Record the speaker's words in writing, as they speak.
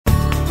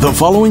The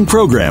following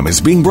program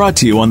is being brought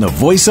to you on the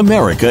Voice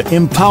America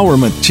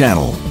Empowerment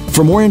Channel.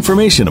 For more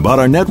information about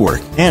our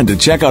network and to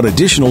check out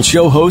additional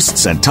show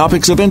hosts and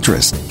topics of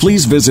interest,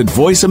 please visit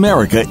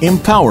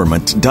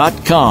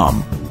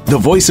voiceamericaempowerment.com. The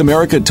Voice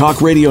America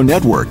Talk Radio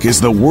Network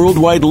is the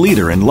worldwide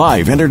leader in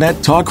live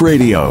Internet talk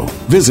radio.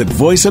 Visit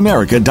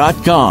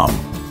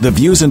voiceamerica.com. The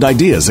views and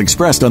ideas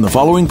expressed on the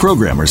following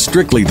program are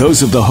strictly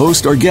those of the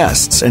host or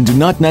guests and do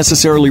not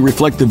necessarily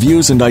reflect the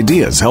views and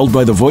ideas held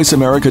by the Voice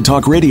America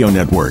Talk Radio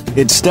Network,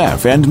 its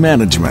staff, and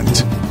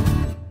management.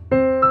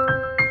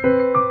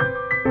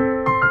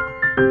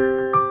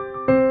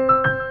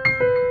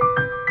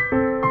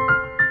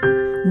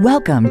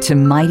 Welcome to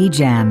Mighty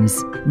Gems,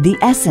 the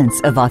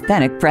essence of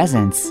authentic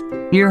presence.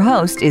 Your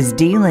host is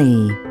Dee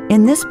Lee.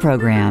 In this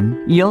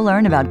program, you'll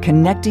learn about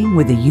connecting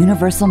with the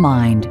universal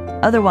mind,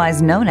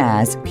 otherwise known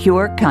as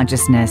pure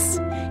consciousness.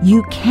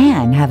 You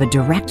can have a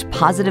direct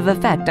positive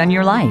effect on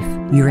your life,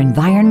 your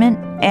environment,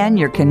 and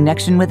your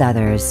connection with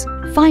others.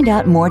 Find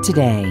out more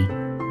today.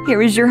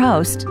 Here is your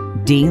host,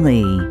 Dee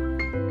Lee.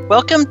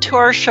 Welcome to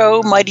our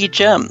show, Mighty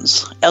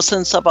Gems,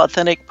 Essence of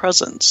Authentic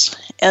Presence.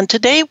 And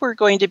today we're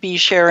going to be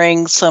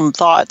sharing some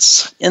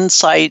thoughts,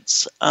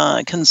 insights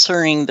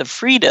concerning the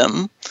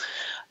freedom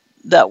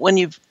that when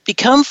you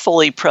become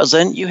fully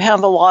present, you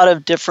have a lot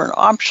of different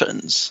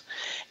options.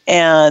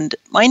 And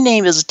my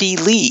name is Dee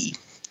Lee.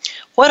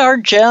 What are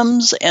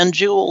gems and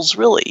jewels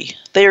really?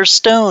 They are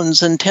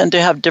stones and tend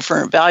to have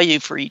different value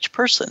for each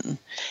person.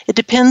 It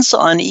depends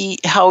on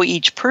how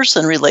each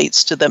person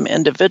relates to them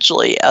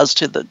individually as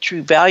to the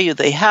true value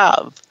they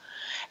have.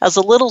 As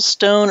a little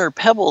stone or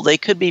pebble, they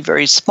could be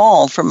very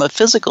small from a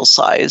physical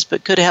size,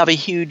 but could have a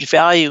huge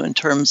value in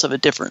terms of a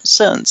different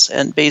sense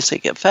and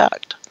basic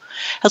effect.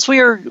 As we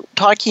are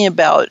talking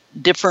about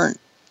different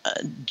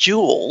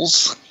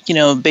jewels,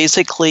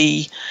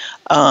 basically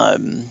a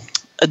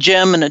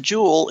gem and a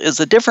jewel is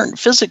a different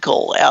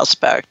physical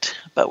aspect,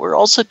 but we're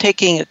also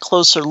taking a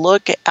closer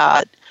look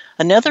at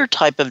another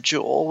type of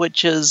jewel,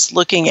 which is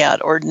looking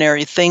at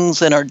ordinary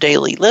things in our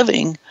daily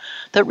living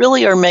that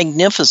really are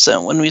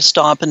magnificent when we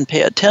stop and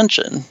pay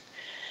attention.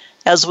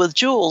 As with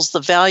jewels,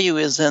 the value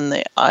is in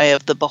the eye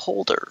of the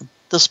beholder.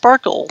 The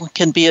sparkle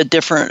can be a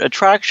different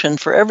attraction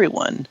for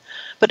everyone,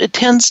 but it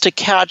tends to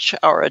catch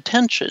our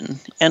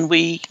attention, and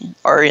we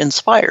are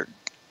inspired.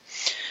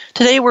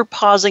 Today we're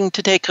pausing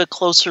to take a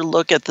closer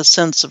look at the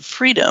sense of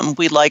freedom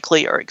we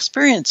likely are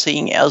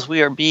experiencing as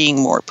we are being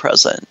more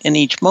present in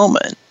each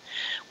moment.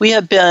 We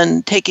have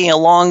been taking a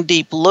long,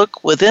 deep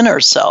look within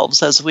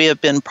ourselves as we have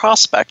been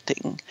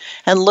prospecting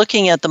and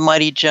looking at the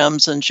mighty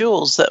gems and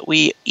jewels that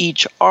we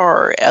each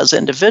are as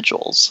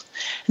individuals.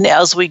 And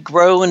as we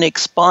grow and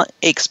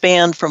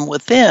expand from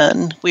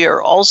within, we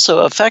are also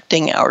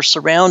affecting our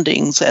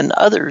surroundings and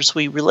others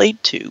we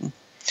relate to.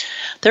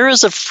 There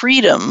is a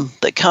freedom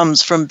that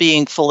comes from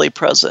being fully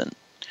present.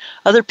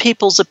 Other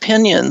people's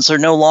opinions are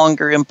no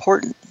longer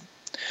important.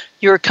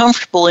 You're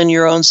comfortable in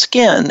your own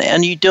skin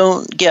and you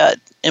don't get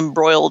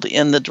embroiled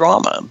in the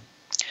drama.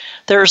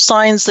 There are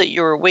signs that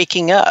you're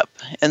waking up,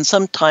 and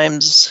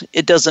sometimes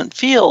it doesn't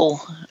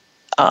feel,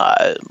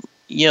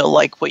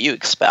 like what you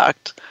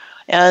expect.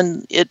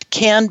 And it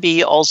can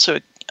be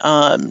also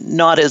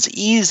not as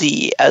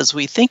easy as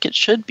we think it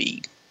should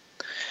be.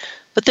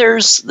 But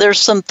there's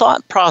some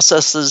thought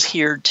processes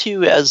here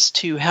too as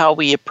to how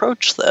we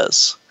approach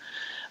this.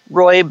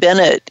 Roy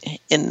Bennett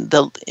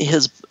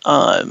has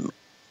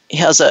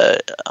a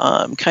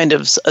kind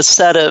of a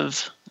set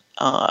of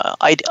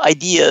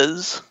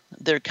ideas.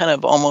 They're kind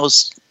of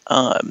almost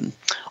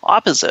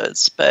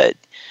opposites, but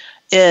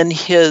in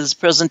his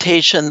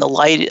presentation, The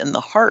Light in the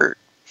Heart,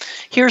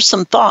 here's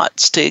some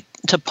thoughts to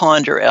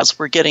ponder as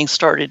we're getting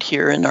started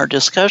here in our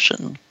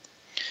discussion.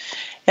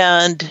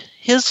 And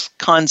his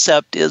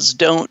concept is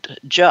don't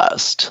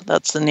just.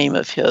 That's the name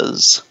of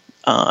his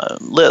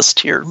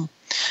list here.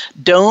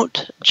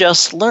 Don't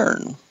just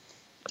learn,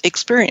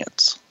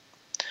 experience.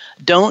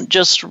 Don't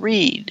just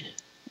read,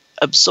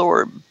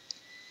 absorb.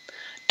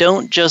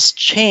 Don't just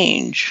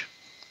change,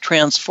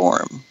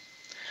 transform.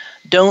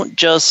 Don't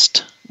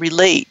just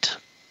relate,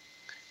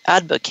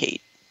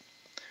 advocate.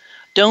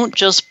 Don't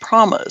just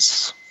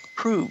promise,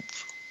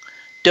 prove.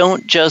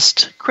 Don't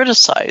just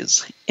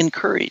criticize,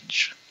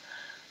 encourage.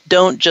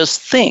 Don't just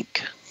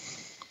think,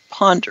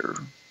 ponder.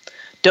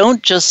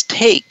 Don't just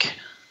take,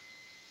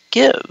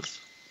 give.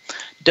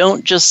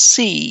 Don't just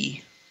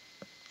see,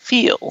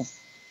 feel.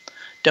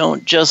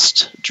 Don't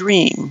just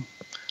dream,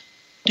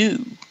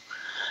 do.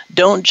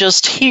 Don't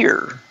just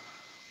hear,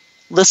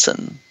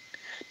 listen.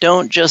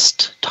 Don't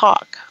just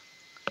talk,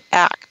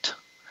 act.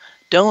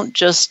 Don't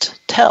just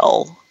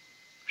tell,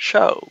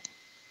 show.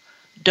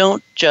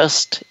 Don't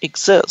just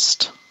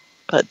exist,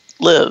 but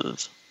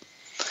live.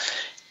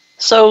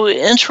 So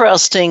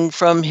interesting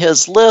from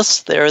his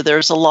list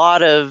there's a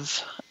lot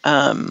of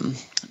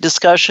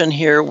discussion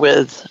here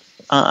with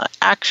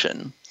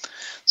action.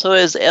 So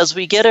as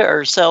we get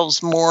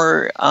ourselves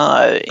more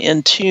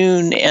in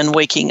tune and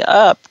waking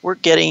up, we're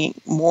getting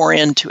more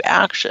into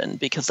action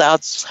because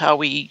that's how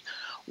we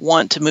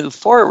want to move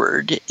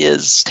forward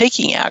is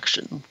taking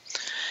action.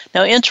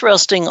 Now,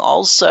 interesting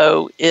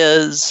also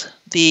is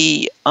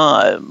the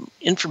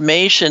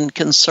information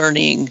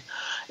concerning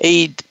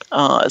a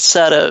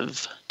set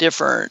of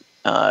different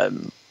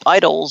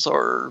idols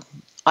or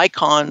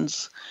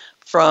icons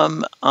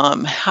from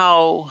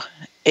how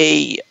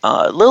a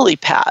lily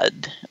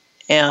pad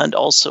and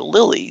also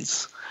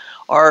lilies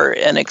are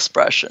an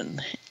expression.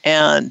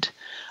 And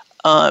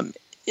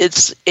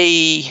it's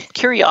a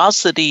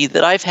curiosity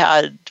that I've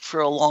had for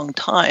a long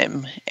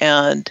time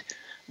and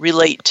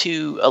relate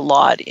to a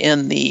lot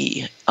in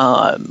the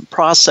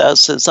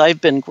process as I've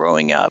been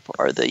growing up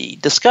are the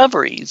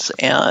discoveries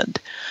and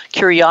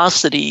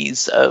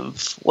curiosities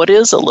of what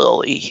is a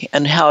lily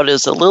and how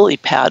does a lily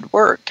pad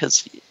work,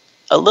 because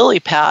a lily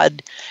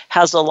pad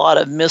has a lot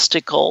of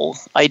mystical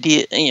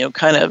idea,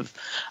 kind of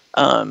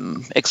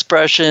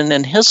expression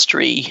and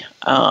history.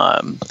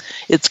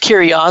 It's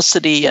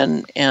curiosity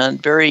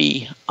and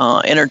very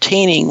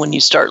entertaining when you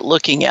start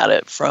looking at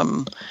it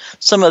from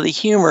some of the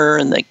humor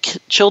in the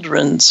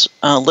children's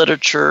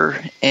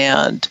literature,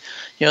 and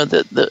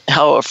the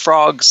how a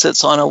frog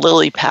sits on a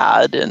lily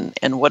pad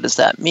and what does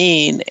that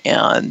mean.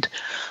 And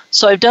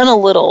so I've done a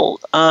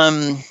little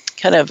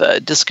kind of a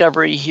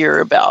discovery here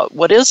about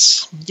what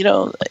is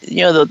the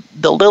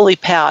lily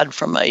pad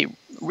from a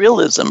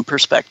realism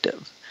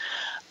perspective.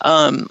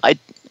 I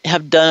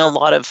have done a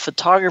lot of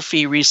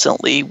photography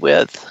recently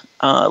with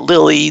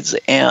lilies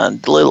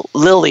and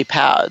lily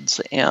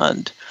pads,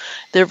 and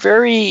they're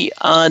very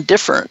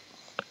different,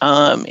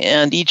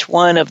 and each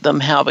one of them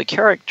have a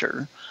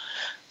character.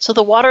 So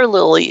the water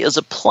lily is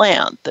a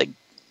plant that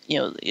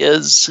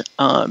is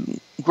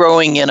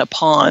growing in a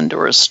pond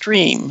or a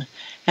stream,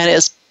 and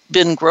has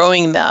been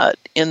growing that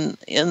in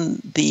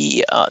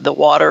the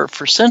water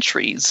for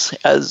centuries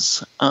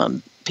as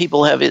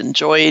people have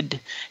enjoyed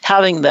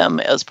having them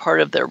as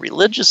part of their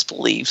religious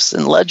beliefs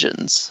and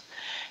legends.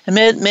 And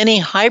many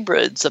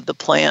hybrids of the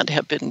plant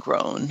have been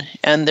grown,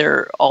 and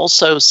they're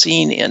also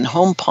seen in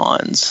home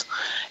ponds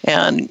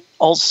and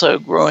also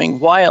growing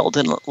wild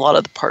in a lot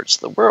of the parts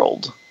of the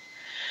world.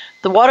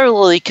 The water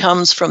lily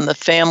comes from the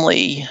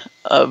family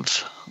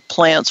of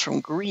plants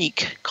from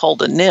Greek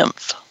called a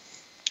nymph,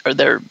 or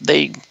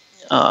they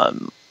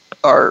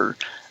are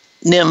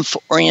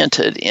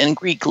nymph-oriented. In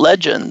Greek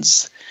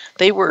legends,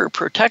 they were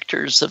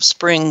protectors of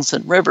springs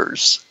and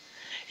rivers.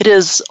 It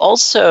is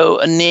also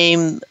a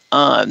name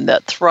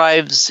that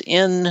thrives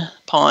in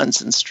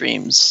ponds and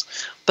streams.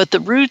 But the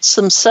roots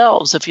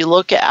themselves, if you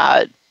look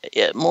at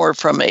it more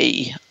from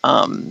a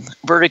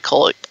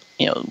vertical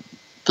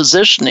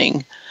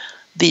positioning,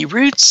 the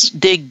roots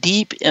dig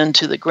deep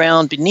into the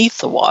ground beneath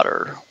the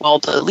water, while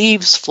the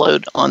leaves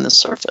float on the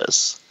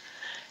surface.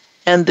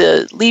 And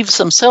the leaves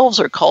themselves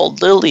are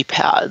called lily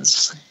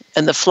pads,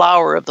 and the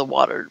flower of the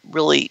water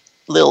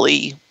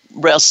lily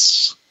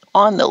rests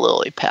on the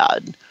lily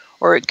pad,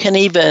 or it can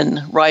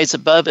even rise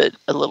above it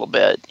a little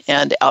bit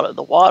and out of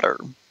the water.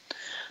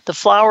 The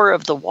flower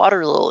of the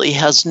water lily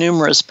has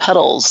numerous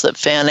petals that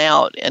fan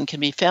out and can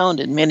be found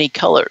in many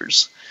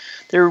colors.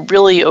 There are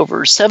really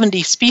over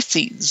 70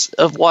 species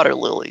of water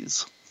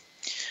lilies.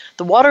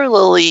 The water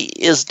lily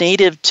is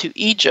native to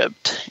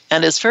Egypt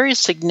and is very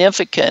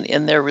significant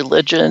in their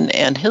religion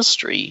and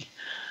history.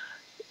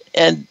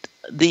 And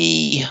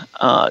the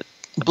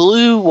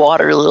blue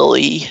water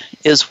lily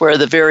is where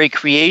the very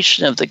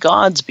creation of the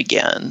gods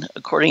began,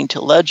 according to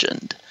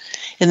legend.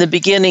 In the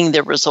beginning,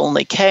 there was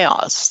only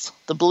chaos.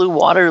 The blue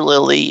water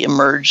lily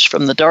emerged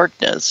from the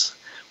darkness.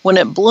 When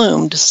it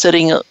bloomed,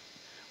 sitting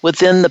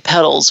within the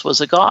petals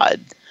was a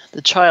god.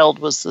 The child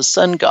was the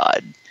sun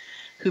god,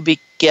 who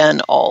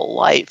began all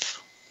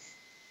life.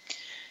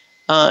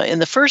 In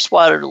the first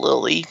water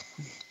lily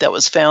that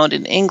was found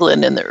in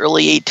England in the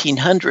early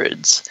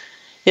 1800s,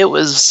 it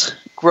was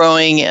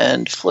growing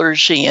and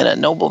flourishing in a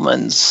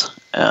nobleman's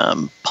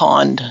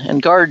pond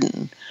and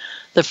garden.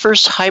 The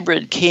first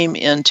hybrid came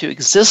into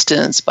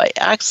existence by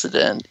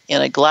accident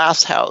in a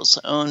glass house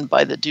owned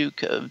by the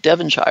Duke of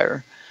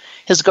Devonshire.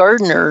 His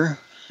gardener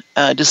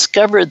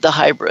discovered the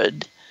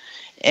hybrid,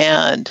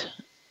 and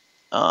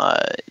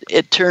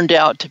it turned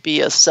out to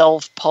be a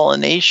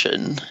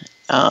self-pollination.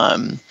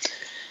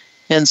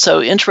 And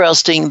so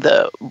interesting,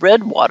 the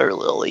red water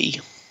lily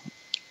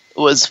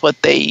was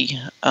what they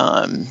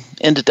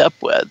ended up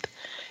with.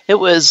 It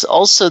was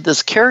also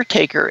this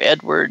caretaker,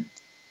 Edward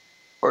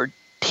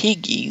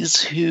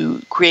Ortiz,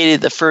 who created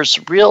the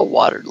first real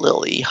water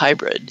lily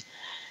hybrid.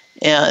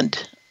 And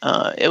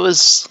it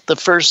was the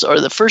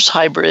first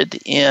hybrid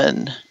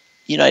in the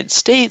United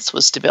States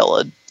was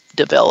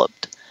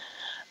developed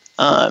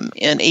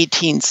in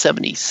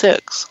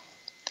 1876.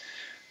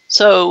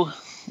 So,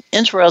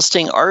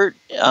 interesting art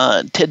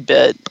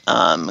tidbit.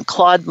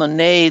 Claude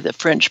Monet, the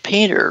French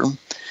painter,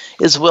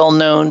 is well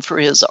known for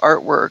his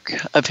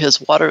artwork of his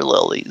water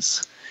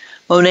lilies.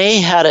 Monet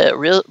had a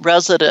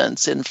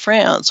residence in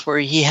France where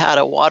he had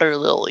a water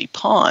lily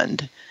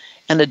pond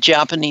and a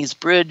Japanese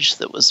bridge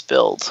that was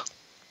built.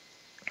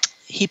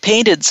 he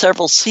painted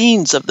several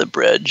scenes of the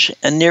bridge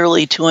and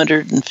nearly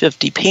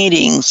 250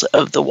 paintings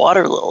of the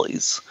water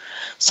lilies.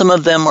 Some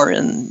of them are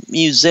in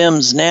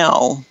museums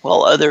now,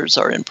 while others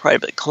are in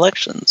private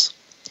collections.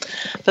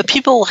 But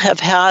people have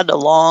had a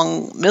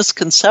long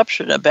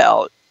misconception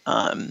about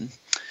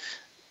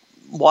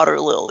water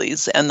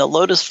lilies and the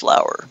lotus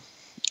flower.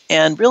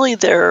 And really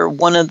they're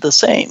one and the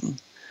same,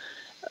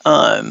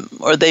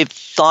 or they've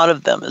thought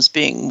of them as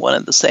being one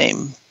and the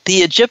same.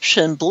 The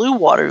Egyptian blue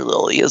water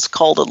lily is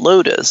called a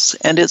lotus,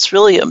 and it's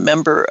really a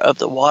member of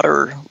the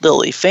water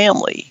lily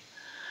family.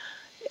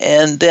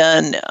 And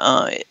then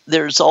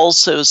there's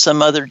also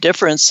some other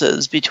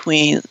differences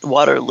between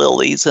water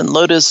lilies and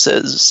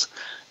lotuses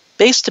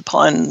based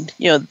upon,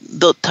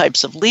 the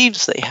types of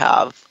leaves they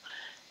have.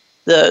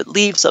 The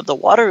leaves of the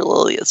water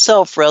lily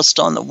itself rest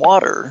on the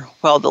water,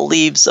 while the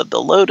leaves of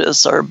the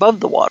lotus are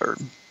above the water.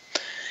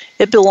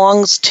 It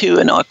belongs to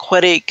an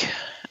aquatic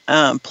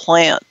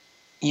plant,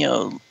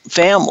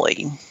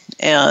 family,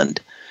 and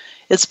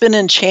it's been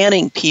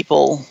enchanting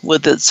people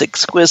with its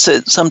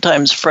exquisite,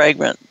 sometimes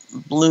fragrant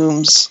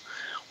blooms,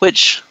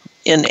 which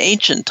in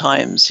ancient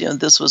times,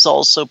 this was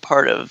also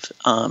part of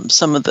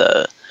some of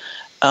the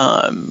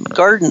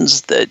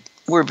gardens that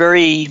were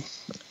very,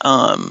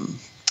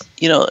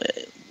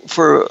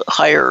 for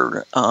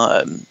higher,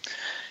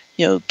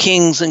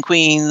 kings and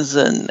queens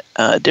and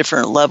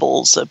different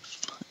levels of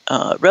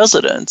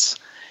residents.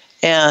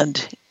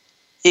 And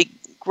it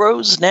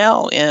grows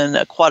now in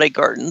aquatic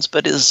gardens,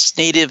 but is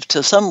native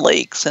to some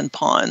lakes and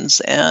ponds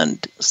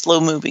and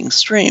slow-moving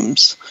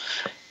streams.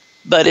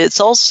 But it's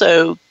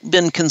also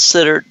been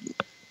considered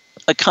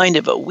a kind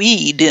of a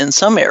weed in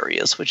some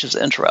areas, which is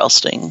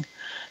interesting,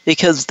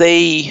 because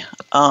they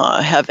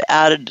have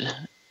added,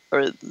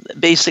 or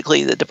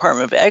basically the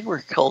Department of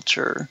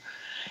Agriculture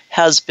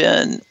has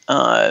been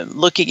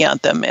looking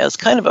at them as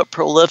kind of a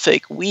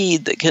prolific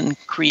weed that can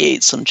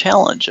create some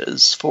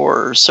challenges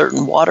for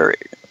certain water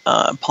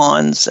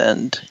ponds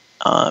and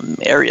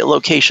area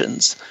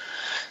locations.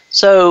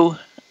 So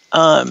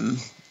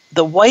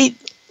the white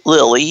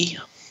lily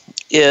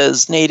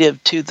is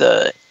native to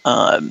the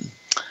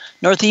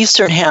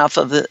northeastern half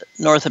of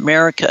North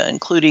America,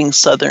 including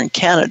southern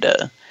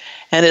Canada,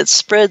 and it's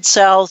spread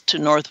south to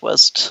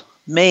northwest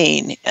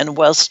Maine and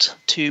west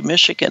to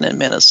Michigan and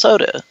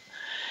Minnesota.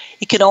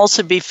 It can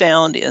also be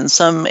found in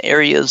some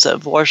areas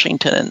of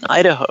Washington and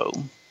Idaho.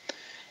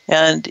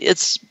 And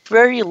it's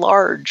very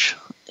large.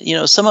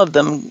 Some of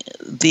them,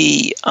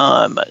 the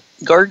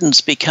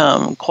gardens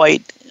become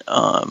quite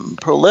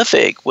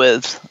prolific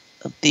with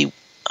the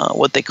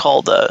what they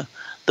call the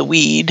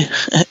weed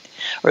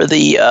or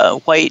the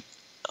white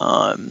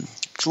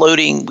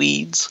floating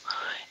weeds.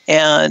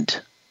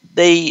 And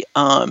they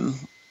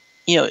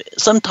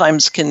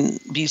sometimes can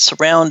be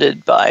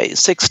surrounded by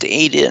 6 to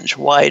 8 inch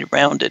wide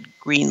rounded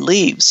green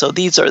leaves. So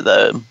these are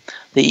the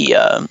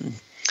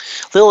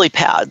lily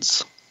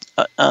pads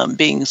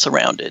being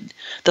surrounded.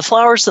 The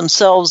flowers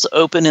themselves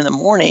open in the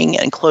morning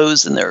and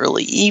close in the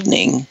early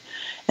evening.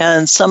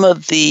 And some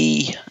of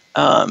the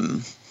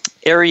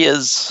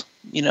areas,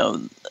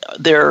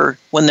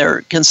 when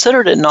they're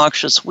considered a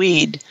noxious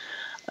weed,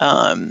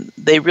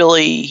 they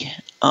really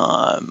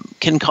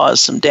can cause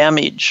some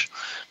damage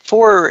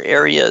for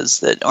areas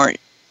that aren't,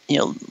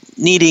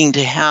 needing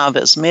to have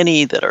as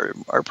many that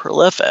are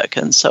prolific.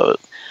 And so,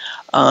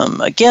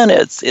 again,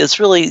 it's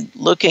really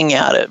looking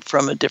at it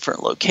from a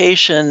different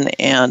location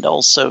and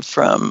also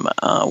from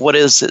what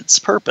is its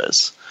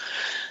purpose.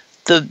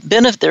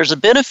 There's a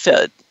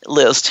benefit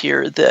list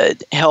here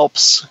that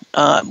helps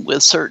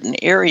with certain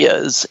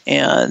areas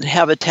and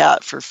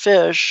habitat for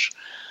fish,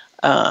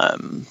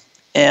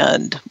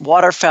 and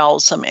waterfowl.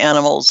 Some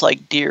animals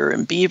like deer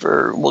and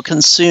beaver will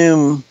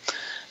consume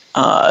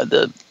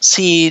the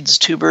seeds,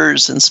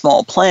 tubers, and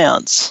small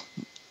plants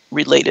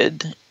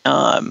related.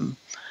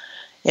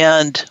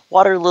 And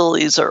water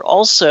lilies are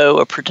also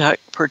a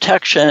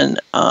protection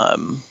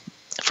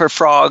for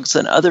frogs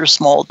and other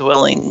small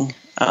dwelling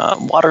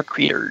water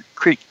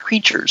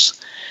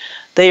creatures.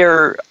 They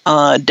are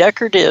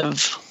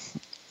decorative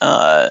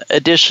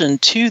addition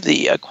to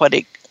the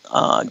aquatic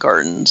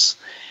gardens.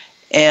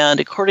 And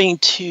according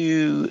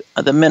to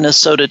the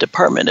Minnesota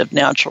Department of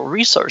Natural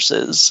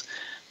Resources,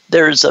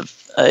 there's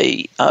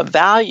a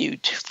value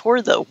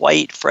for the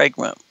white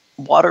fragrant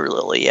water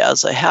lily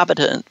as a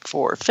habitat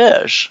for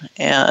fish,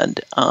 and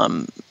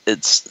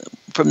it's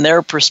from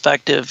their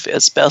perspective,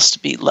 it's best to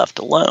be left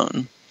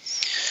alone.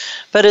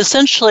 But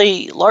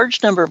essentially,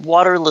 large number of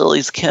water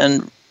lilies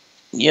can,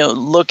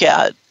 look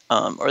at,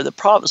 or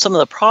some of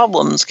the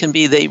problems can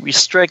be they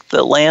restrict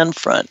the land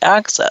front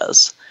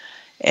access,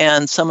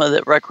 and some of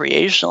the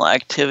recreational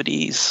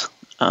activities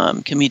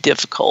can be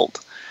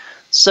difficult.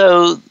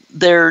 So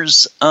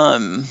there's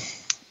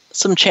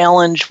some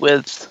challenge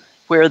with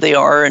where they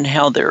are and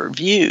how they're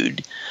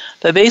viewed.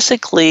 But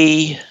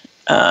basically,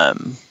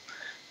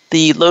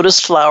 the lotus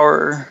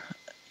flower,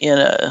 in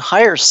a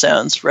higher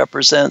sense,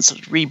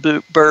 represents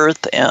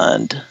rebirth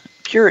and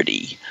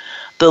purity.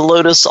 The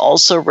lotus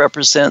also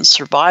represents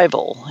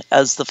survival,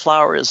 as the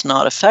flower is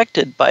not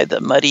affected by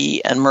the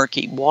muddy and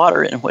murky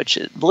water in which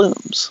it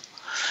blooms.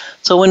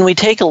 So when we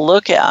take a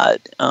look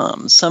at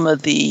some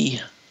of the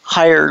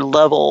higher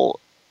level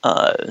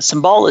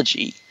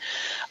symbology,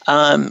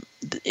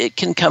 it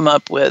can come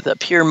up with a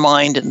pure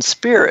mind and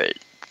spirit.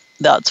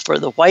 That's for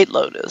the white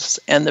lotus.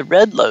 And the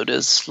red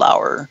lotus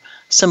flower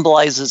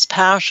symbolizes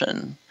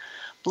passion.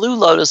 Blue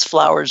lotus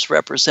flowers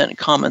represent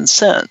common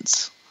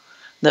sense.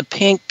 The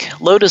pink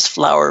lotus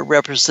flower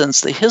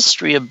represents the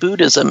history of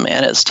Buddhism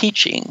and its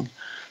teaching.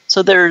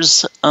 So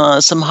there's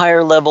some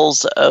higher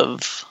levels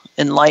of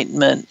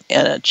enlightenment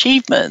and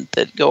achievement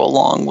that go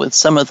along with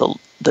some of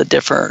the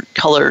different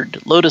colored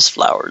lotus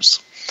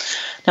flowers.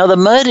 Now, the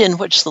mud in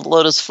which the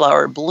lotus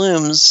flower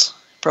blooms,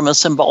 from a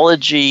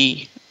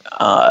symbology,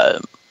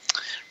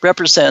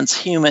 represents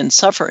human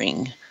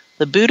suffering.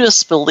 The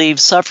Buddhists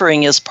believe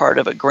suffering is part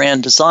of a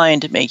grand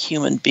design to make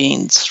human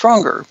beings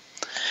stronger.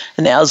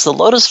 And as the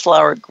lotus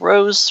flower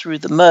grows through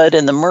the mud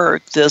and the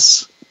murk,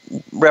 this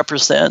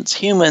represents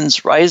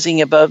humans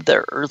rising above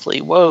their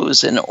earthly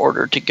woes in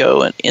order to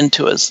go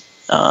into a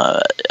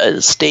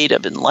state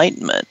of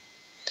enlightenment.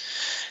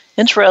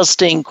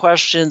 Interesting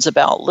questions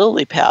about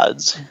lily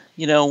pads.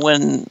 You know,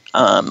 when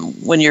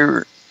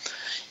you're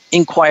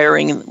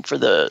inquiring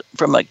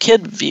from a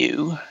kid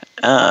view,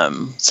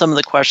 some of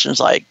the questions,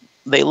 like,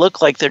 they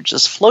look like they're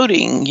just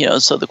floating. You know,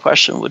 so the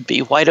question would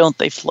be, why don't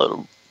they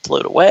float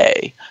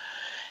away?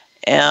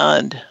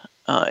 And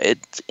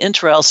it's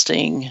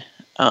interesting.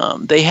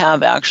 They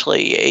have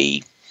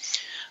actually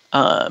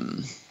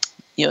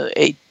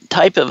a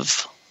type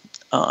of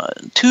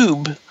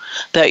tube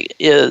that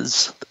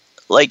is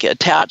like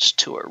attached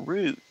to a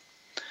root,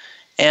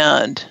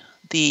 and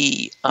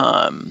the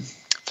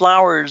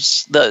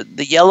flowers,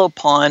 the yellow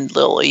pond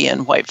lily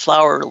and white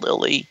flower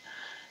lily,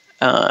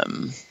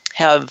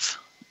 have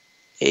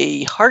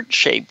a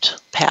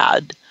heart-shaped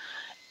pad,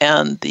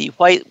 and the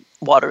white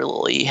water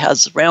lily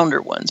has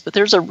rounder ones. But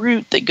there's a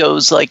root that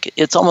goes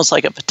it's almost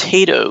like a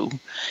potato,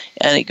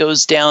 and it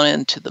goes down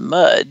into the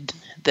mud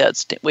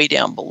that's way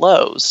down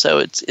below. So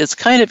it's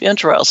kind of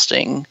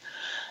interesting.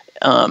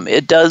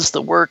 It does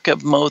the work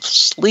of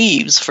most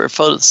leaves for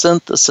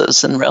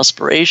photosynthesis and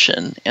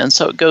respiration, and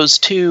so it goes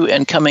to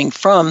and coming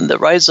from the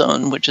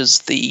rhizome, which is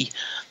the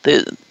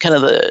kind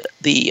of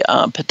the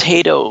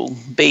potato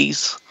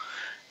base,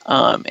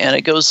 and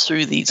it goes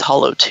through these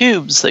hollow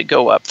tubes that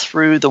go up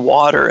through the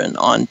water and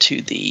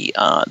onto the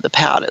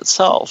pad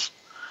itself.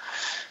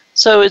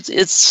 So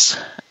it's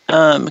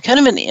kind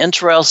of an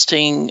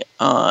interesting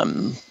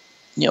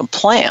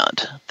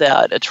plant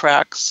that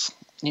attracts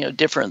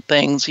different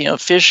things.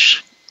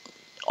 Fish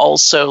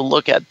also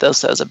look at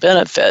this as a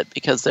benefit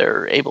because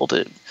they're able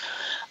to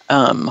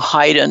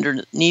hide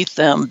underneath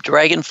them.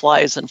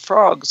 Dragonflies and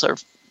frogs are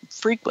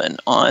frequent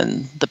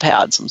on the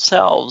pads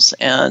themselves,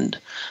 and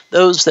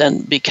those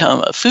then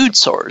become a food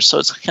source. So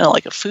it's kind of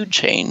like a food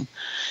chain.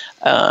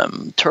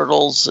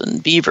 Turtles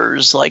and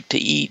beavers like to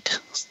eat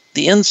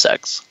the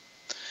insects.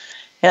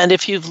 And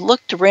if you've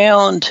looked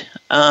around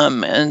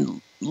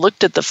and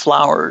looked at the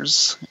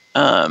flowers,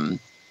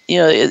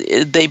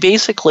 they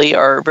basically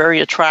are very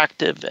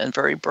attractive and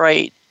very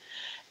bright.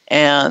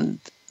 And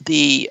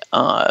the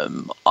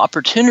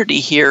opportunity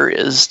here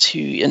is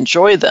to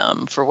enjoy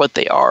them for what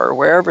they are,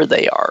 wherever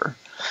they are.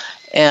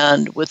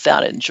 And with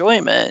that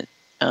enjoyment,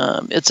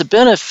 it's a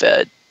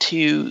benefit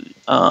to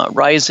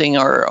rising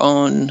our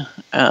own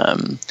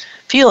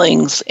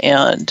feelings,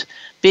 and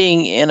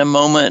being in a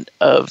moment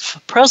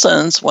of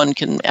presence, one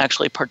can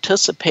actually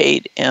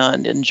participate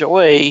and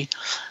enjoy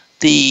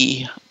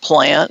the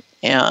plant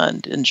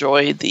and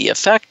enjoy the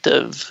effect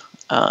of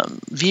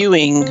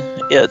viewing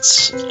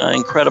its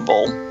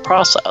incredible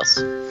process.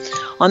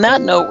 On that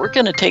note, we're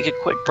going to take a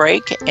quick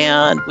break,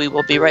 and we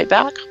will be right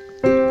back.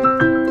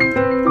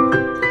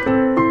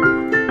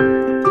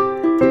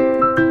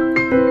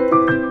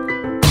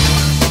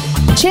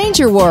 Change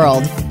your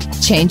world.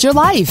 Change your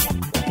life.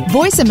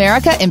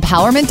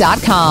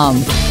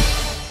 VoiceAmericaEmpowerment.com.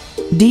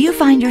 Do you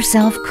find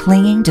yourself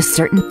clinging to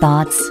certain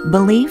thoughts,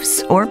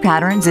 beliefs, or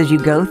patterns as you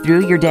go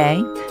through your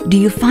day? Do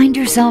you find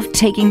yourself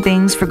taking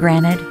things for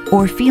granted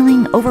or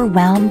feeling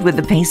overwhelmed with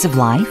the pace of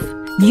life?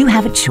 You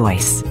have a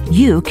choice.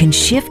 You can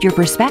shift your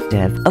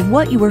perspective of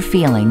what you were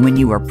feeling when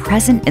you were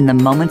present in the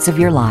moments of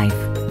your life.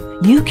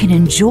 You can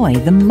enjoy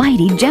the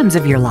mighty gems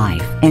of your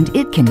life, and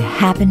it can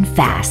happen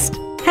fast.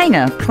 Hang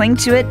a cling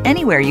to it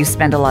anywhere you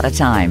spend a lot of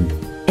time.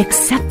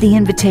 Accept the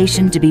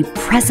invitation to be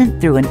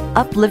present through an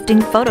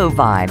uplifting photo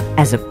vibe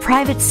as a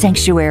private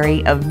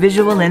sanctuary of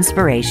visual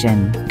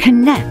inspiration.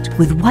 Connect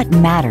with what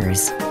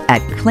matters.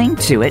 at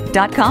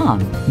clingtoit.com.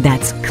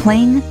 That's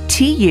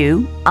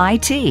clingtoit.com.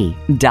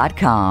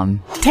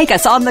 Take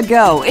us on the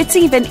go. It's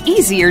even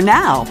easier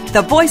now.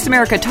 The Voice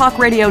America Talk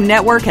Radio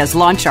Network has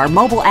launched our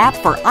mobile app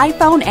for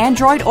iPhone,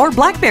 Android, or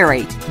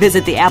BlackBerry.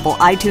 Visit the Apple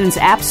iTunes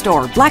App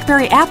Store,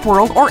 BlackBerry App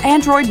World, or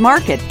Android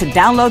Market to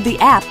download the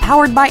app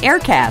powered by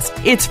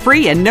Aircast. It's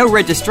free and no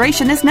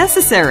registration is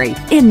necessary.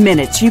 In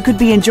minutes, you could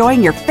be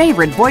enjoying your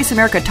favorite Voice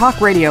America Talk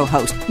Radio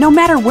host, no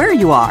matter where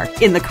you are,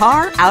 in the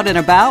car, out and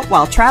about,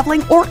 while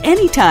traveling, or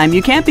anytime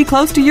you can't be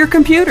close to your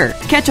computer.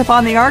 Catch up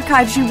on the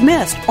archives you've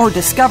missed or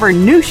discover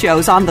new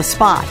shows on the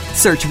spot.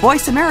 Search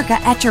Voice America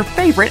at your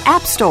favorite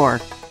app store.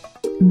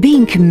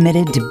 Being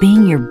committed to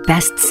being your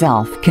best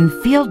self can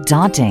feel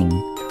daunting.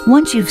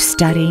 Once you've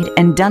studied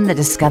and done the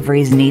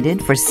discoveries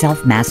needed for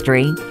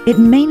self-mastery, it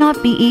may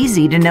not be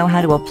easy to know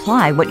how to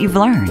apply what you've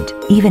learned.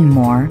 Even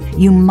more,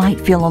 you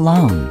might feel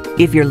alone.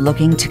 If you're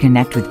looking to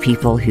connect with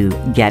people who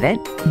get it,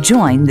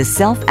 join the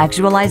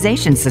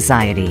Self-Actualization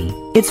Society.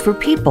 It's for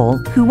people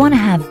who want to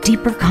have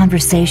deeper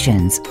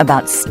conversations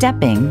about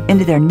stepping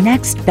into their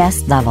next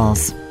best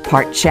levels.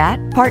 Part chat,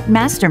 part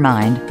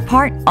mastermind,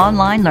 part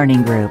online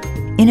learning group.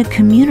 In a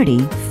community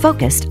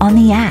focused on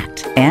the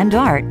act and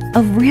art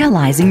of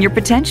realizing your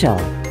potential.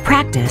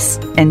 Practice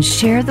and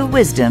share the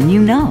wisdom you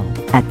know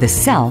at the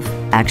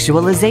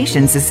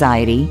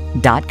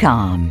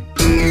selfactualizationsociety.com.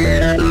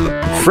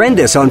 Friend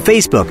us on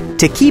Facebook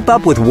to keep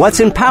up with what's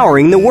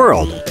empowering the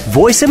world.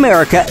 Voice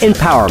America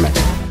Empowerment.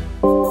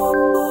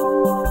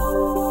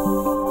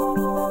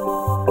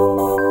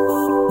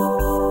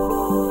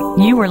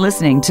 You are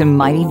listening to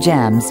Mighty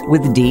Gems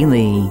with Dee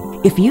Lee.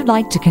 If you'd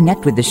like to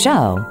connect with the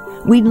show,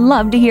 we'd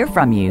love to hear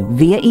from you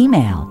via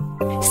email.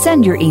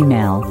 Send your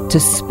email to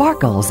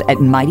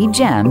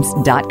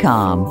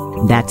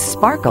sparkles@mightygems.com. That's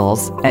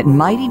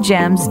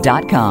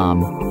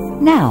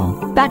sparkles@mightygems.com.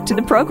 Now, back to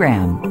the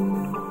program.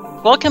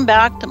 Welcome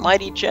back to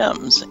Mighty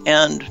Gems.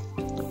 And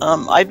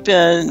I've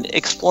been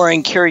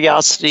exploring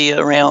curiosity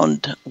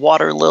around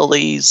water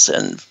lilies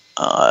and,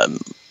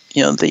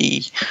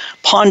 the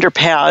ponder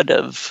pad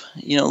of,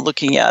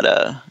 looking at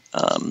a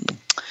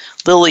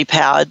lily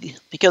pad,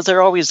 because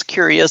they're always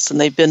curious and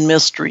they've been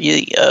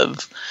mystery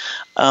of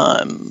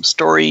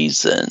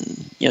stories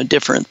and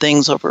different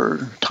things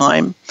over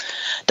time.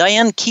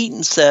 Diane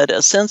Keaton said,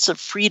 "A sense of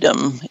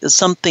freedom is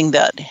something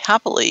that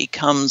happily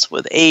comes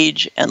with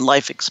age and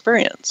life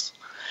experience."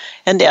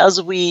 And as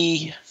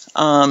we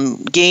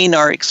gain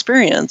our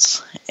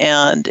experience,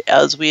 and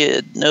as we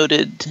had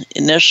noted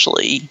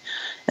initially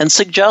and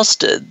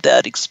suggested,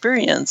 that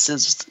experience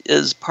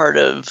is part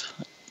of,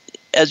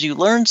 as you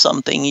learn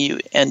something you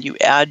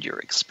add your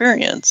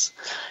experience,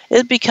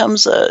 it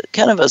becomes a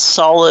kind of a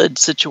solid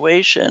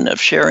situation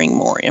of sharing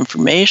more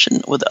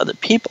information with other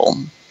people.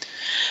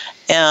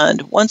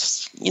 And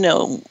once,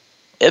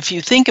 if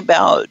you think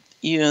about,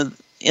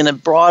 in a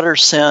broader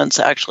sense,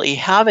 actually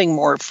having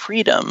more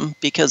freedom,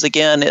 because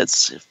again,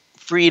 it's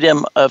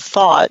freedom of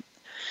thought,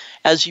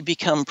 as you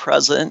become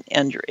present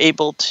and you're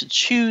able to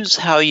choose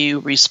how you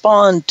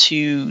respond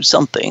to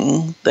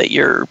something that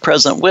you're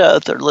present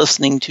with or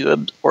listening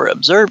to or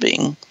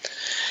observing,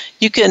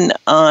 you can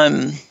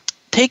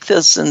take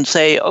this and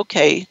say,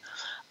 okay,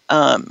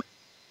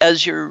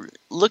 as you're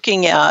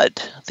looking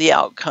at the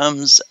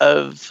outcomes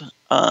of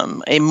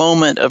a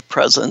moment of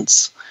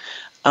presence,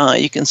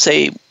 you can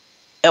say,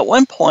 at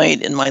one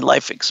point in my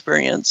life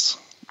experience,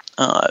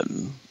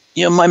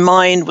 my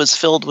mind was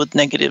filled with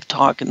negative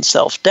talk and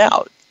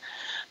self-doubt.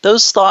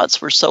 Those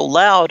thoughts were so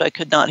loud I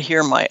could not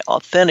hear my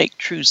authentic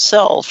true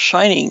self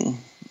shining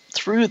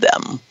through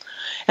them.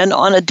 And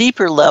on a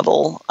deeper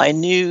level, I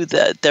knew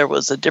that there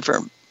was a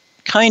different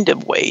kind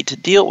of way to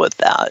deal with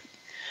that.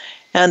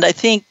 And I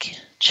think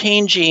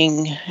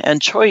changing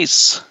and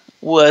choice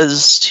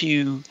was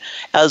to,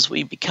 as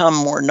we become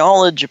more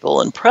knowledgeable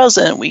and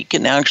present, we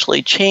can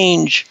actually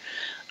change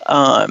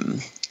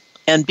and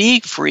be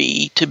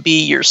free to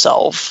be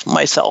yourself,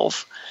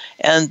 myself.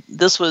 And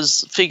this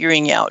was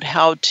figuring out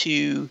how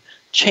to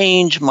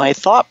change my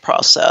thought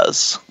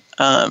process.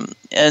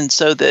 And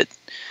so that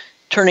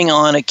turning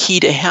on a key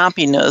to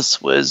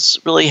happiness was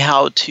really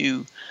how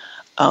to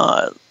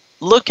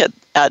look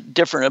at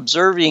different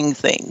observing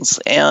things.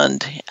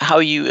 And how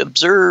you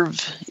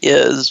observe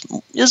is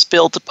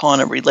built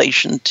upon a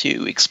relation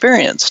to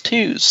experience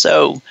too.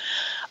 So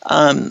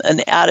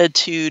an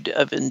attitude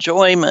of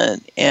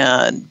enjoyment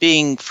and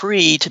being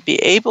free to be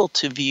able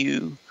to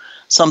view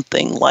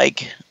something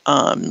like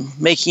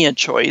making a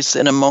choice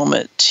in a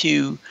moment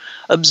to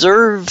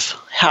observe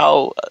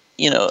how,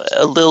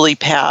 a lily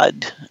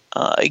pad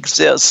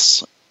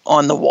exists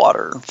on the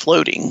water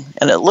floating,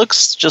 and it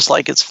looks just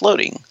like it's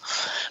floating.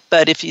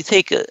 But if you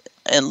take it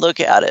and look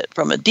at it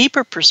from a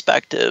deeper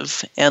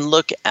perspective and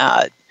look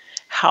at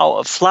how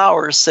a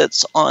flower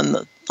sits on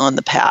the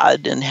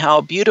pad and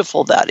how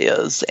beautiful that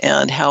is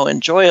and how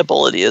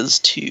enjoyable it is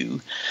to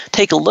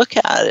take a look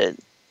at it,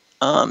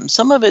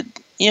 some of it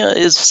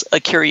is a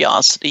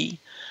curiosity,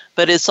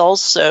 but it's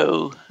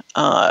also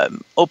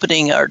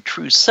opening our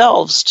true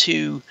selves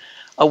to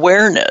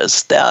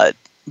awareness that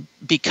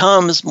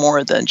becomes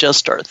more than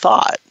just our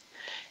thought.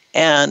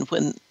 And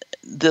when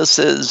this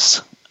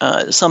is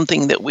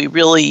something that we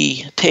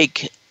really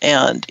take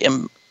and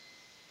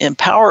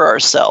empower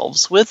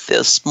ourselves with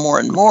this more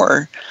and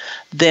more,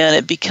 then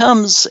it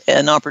becomes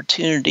an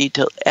opportunity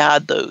to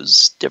add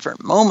those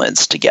different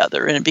moments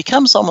together, and it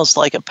becomes almost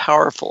like a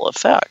powerful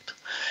effect.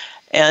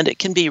 And it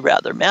can be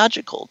rather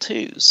magical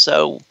too.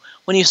 So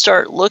when you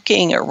start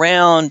looking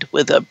around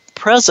with a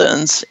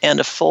presence and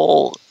a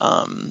full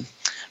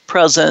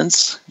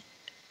presence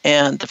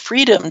and the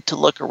freedom to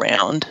look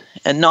around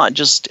and not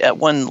just at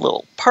one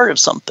little part of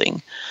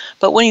something,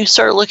 but when you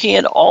start looking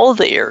at all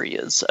the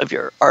areas of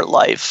our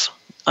life,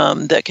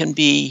 that can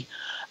be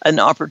an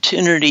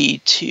opportunity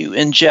to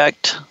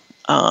inject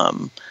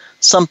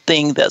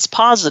something that's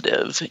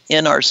positive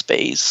in our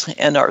space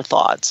and our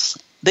thoughts,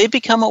 they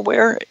become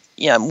aware.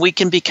 Yeah, we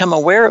can become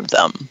aware of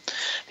them,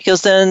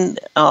 because then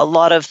a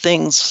lot of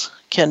things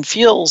can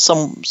feel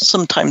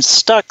sometimes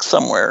stuck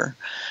somewhere.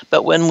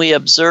 But when we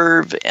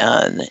observe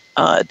and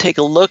take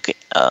a look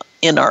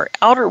in our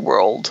outer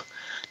world,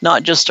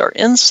 not just our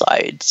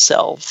inside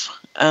self,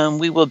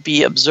 we will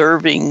be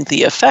observing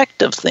the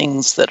effect of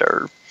things that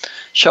are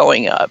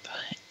showing up.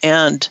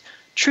 And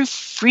true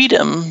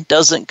freedom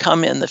doesn't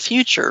come in the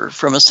future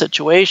from a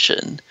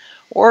situation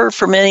or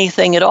from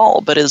anything at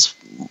all, but is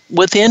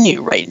within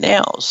you right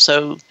now.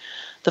 So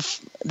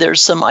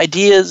there's some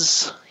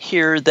ideas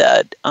here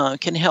that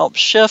can help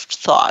shift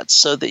thoughts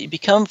so that you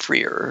become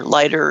freer,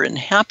 lighter, and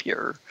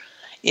happier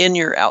in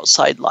your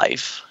outside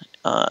life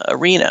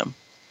arena.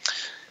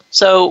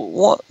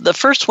 So the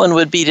first one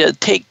would be to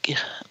take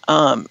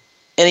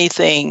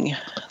anything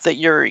that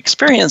you're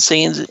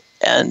experiencing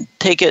and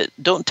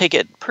don't take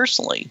it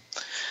personally.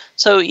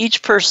 So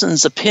each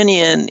person's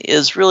opinion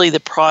is really the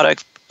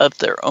product of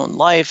their own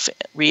life,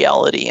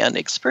 reality, and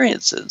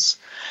experiences.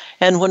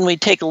 And when we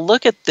take a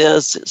look at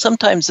this,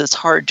 sometimes it's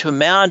hard to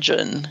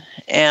imagine,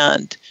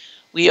 and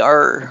we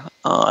are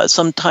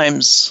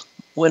sometimes,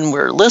 when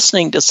we're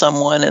listening to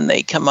someone and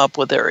they come up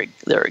with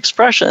their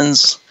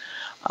expressions,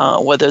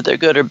 whether they're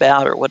good or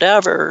bad or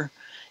whatever,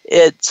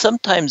 it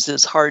sometimes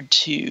is hard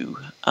to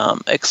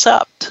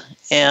accept.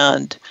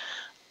 And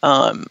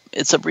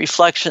it's a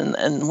reflection,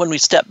 and when we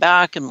step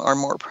back and are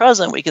more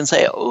present, we can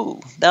say, oh,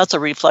 that's a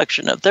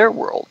reflection of their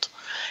world.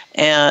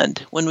 And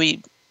when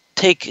we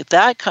take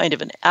that kind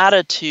of an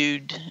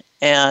attitude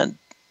and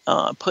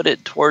put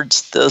it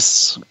towards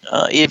this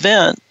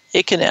event,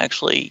 it can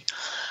actually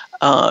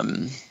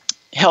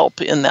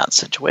help in that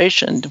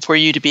situation for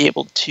you to be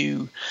able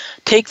to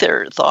take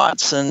their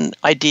thoughts and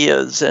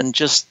ideas and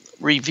just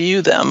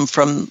review them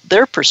from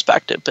their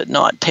perspective, but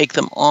not take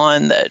them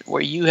on that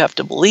where you have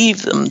to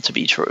believe them to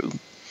be true.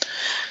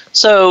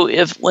 So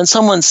when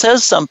someone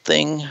says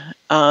something,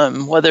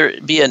 whether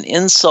it be an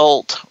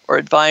insult or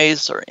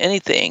advice or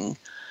anything,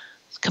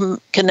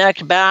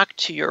 connect back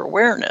to your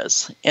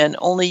awareness, and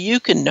only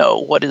you can know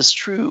what is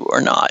true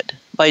or not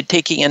by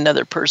taking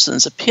another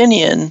person's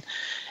opinion,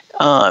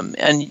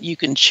 and you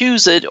can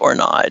choose it or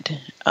not.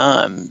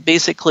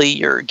 Basically,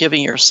 you're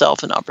giving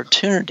yourself an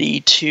opportunity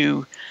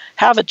to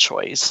have a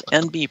choice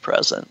and be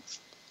present.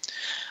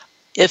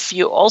 If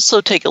you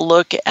also take a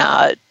look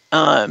at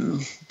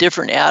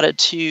different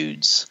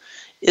attitudes,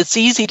 it's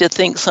easy to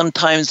think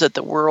sometimes that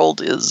the world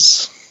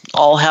is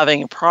all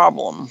having a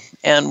problem.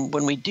 And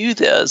when we do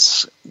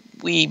this,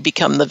 we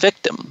become the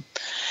victim.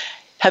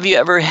 Have you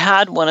ever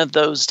had one of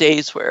those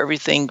days where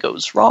everything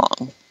goes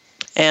wrong?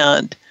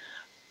 And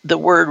the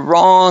word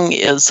wrong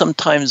is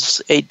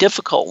sometimes a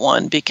difficult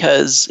one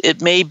because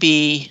it may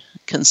be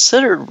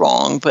considered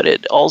wrong, but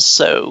it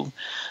also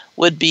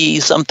would be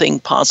something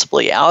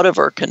possibly out of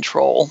our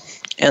control.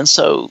 And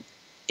so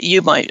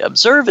you might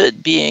observe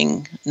it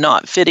being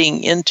not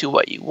fitting into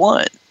what you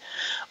want,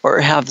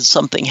 or have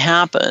something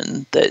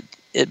happen that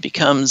it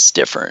becomes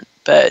different.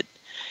 But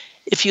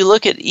if you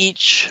look at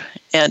each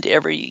and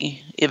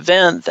every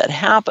event that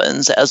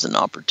happens as an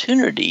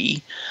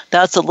opportunity,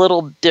 that's a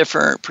little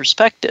different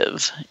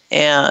perspective.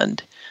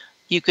 And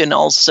you can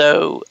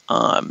also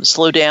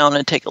slow down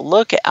and take a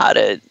look at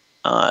it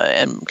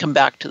and come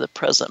back to the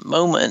present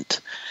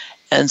moment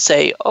and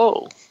say,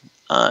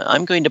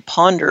 I'm going to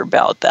ponder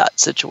about that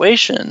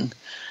situation.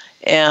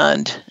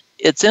 And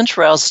it's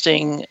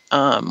interesting,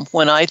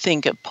 when I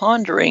think of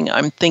pondering,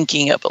 I'm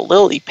thinking of a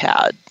lily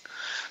pad.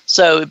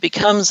 So it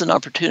becomes an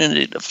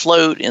opportunity to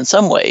float in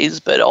some ways,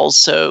 but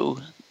also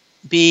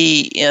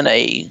be in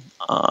a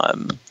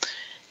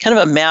kind of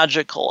a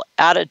magical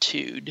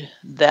attitude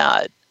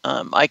that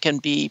I can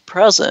be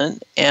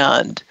present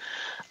and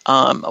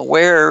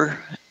aware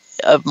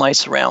of my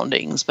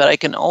surroundings, but I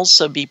can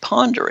also be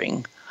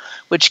pondering,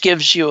 which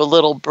gives you a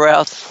little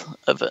breath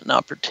of an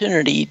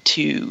opportunity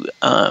to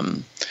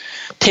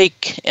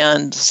take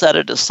and set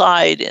it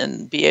aside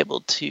and be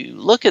able to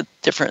look at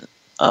different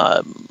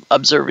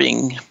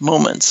observing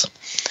moments.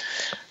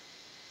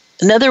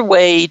 Another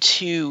way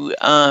to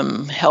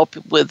help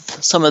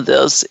with some of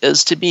this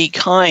is to be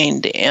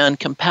kind and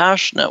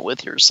compassionate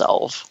with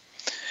yourself.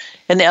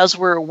 And as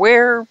we're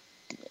aware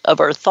of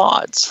our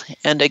thoughts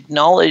and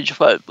acknowledge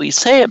what we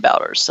say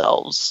about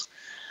ourselves,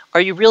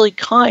 are you really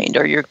kind?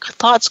 Are your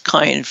thoughts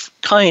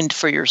kind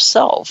for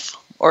yourself?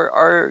 Or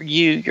are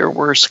you your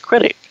worst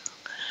critic?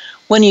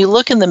 When you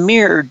look in the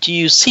mirror, do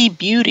you see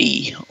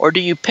beauty, or do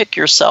you pick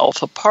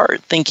yourself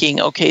apart thinking,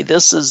 okay,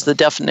 this is the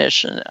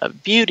definition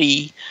of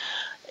beauty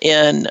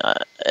in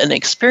an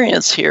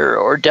experience here,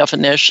 or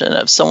definition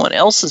of someone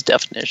else's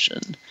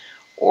definition?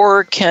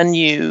 Or can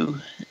you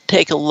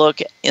take a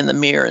look in the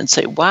mirror and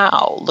say,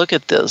 wow, look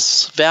at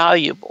this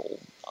valuable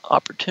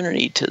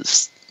opportunity to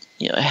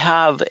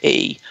have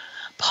a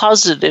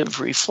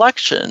positive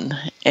reflection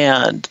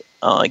and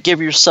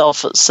give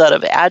yourself a set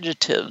of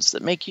adjectives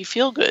that make you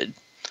feel good.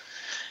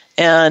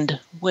 And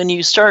when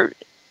you start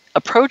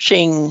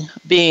approaching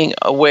being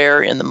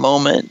aware in the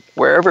moment,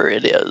 wherever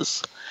it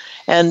is,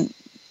 and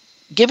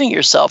giving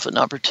yourself an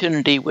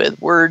opportunity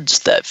with words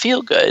that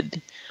feel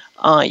good,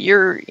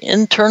 your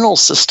internal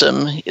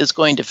system is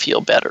going to feel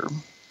better.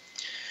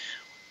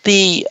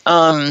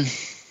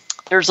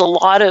 There's a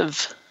lot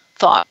of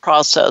thought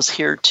process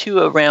here too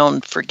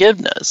around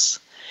forgiveness,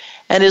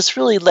 and it's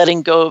really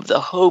letting go of the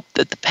hope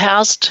that the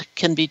past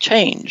can be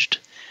changed.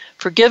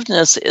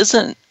 Forgiveness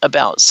isn't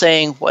about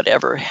saying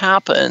whatever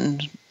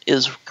happened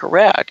is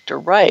correct or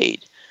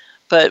right,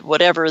 but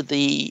whatever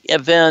the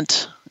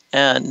event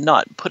and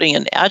not putting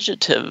an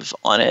adjective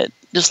on it,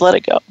 just let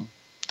it go.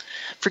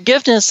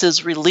 Forgiveness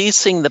is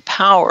releasing the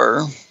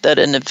power that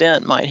an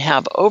event might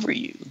have over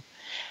you.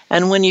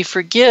 And when you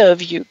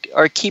forgive, you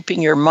are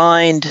keeping your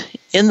mind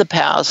in the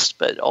past,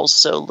 but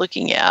also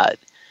looking at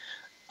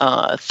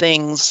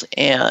things.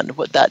 And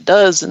what that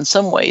does in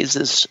some ways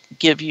is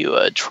give you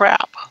a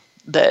trap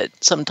that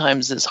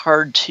sometimes is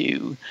hard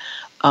to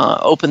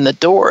open the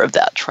door of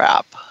that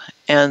trap.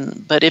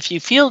 But if you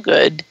feel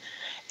good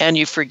and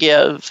you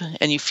forgive,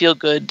 and you feel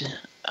good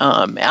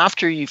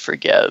after you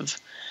forgive,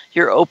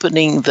 you're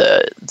opening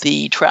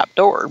the trap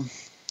door.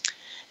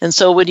 And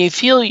so when you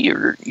feel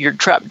your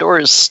trap door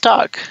is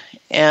stuck,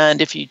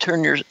 and if you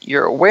turn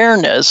your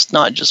awareness,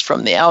 not just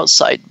from the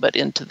outside, but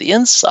into the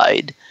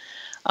inside,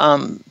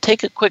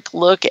 take a quick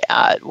look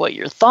at what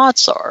your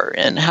thoughts are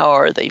and how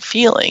are they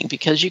feeling,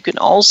 because you can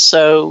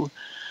also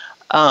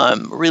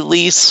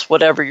release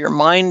whatever your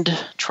mind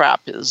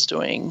trap is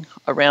doing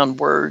around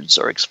words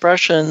or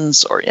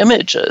expressions or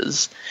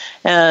images,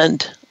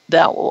 and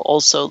that will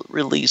also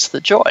release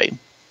the joy.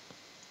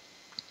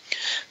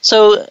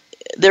 So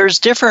there's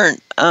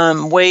different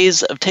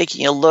ways of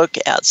taking a look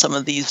at some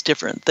of these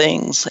different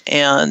things,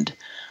 and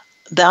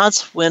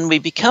that's when we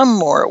become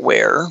more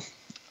aware.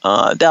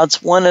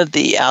 That's one of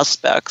the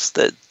aspects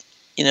that,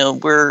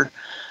 we're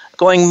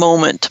going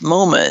moment to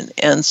moment.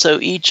 And so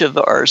each of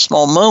our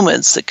small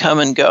moments that come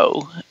and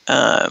go,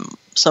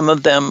 some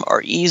of them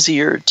are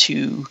easier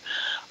to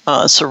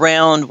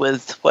surround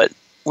with what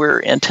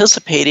we're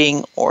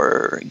anticipating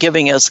or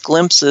giving us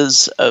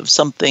glimpses of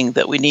something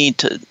that we need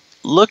to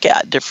look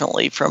at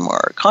differently from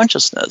our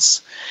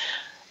consciousness.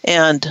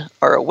 And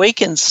our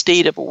awakened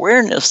state of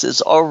awareness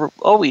is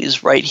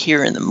always right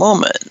here in the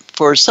moment.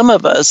 For some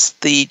of us,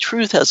 the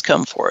truth has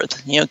come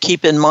forth.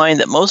 Keep in mind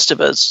that most of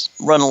us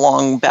run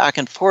along back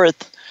and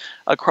forth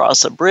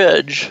across a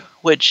bridge,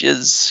 which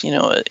is,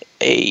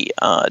 a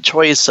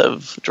choice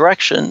of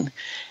direction.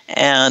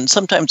 And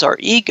sometimes our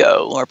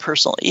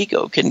personal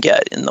ego, can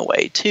get in the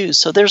way too.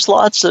 So there's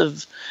lots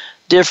of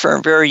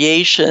different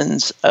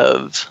variations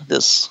of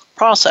this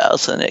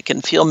process, and it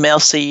can feel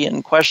messy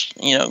and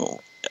question,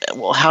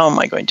 well, how am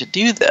I going to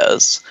do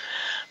this?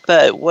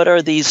 But what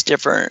are these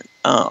different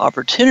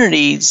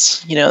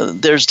opportunities?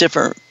 There's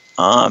different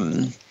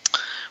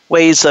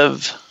ways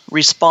of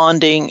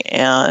responding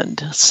and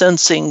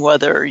sensing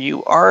whether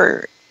you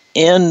are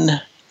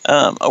in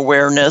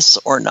awareness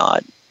or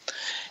not.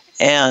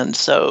 And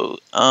so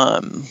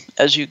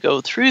as you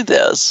go through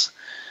this,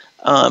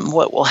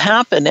 what will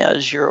happen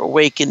as you're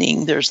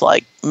awakening, there's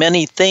like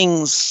many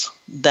things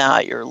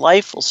that your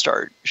life will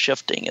start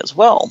shifting as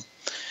well.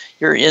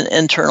 Your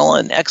internal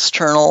and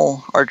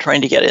external are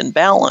trying to get in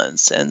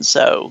balance. And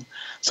so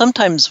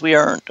sometimes we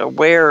aren't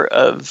aware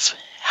of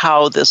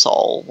how this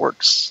all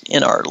works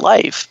in our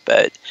life,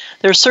 but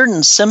there are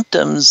certain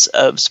symptoms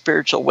of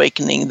spiritual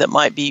awakening that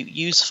might be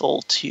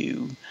useful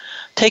to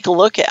take a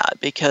look at,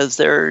 because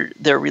they're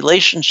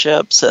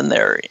relationships and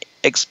their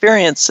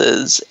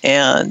experiences.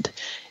 And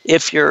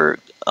if you're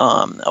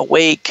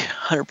awake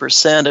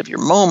 100% of your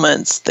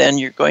moments, then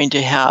you're going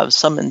to have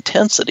some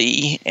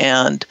intensity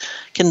and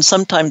can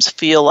sometimes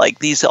feel like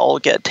these all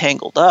get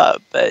tangled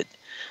up. But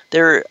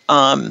there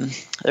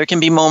can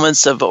be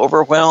moments of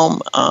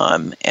overwhelm,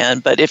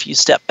 but if you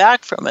step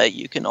back from it,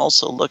 you can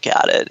also look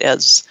at it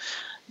as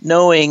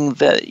knowing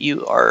that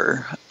you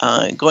are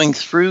going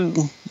through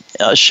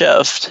a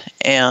shift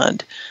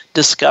and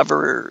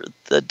discover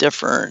the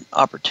different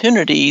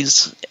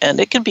opportunities. And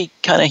it can be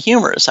kind of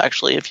humorous,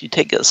 actually, if you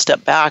take a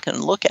step back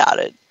and look at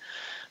it.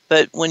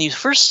 But when you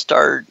first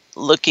start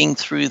looking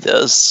through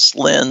this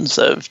lens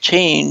of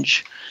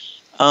change,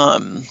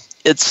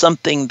 it's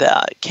something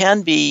that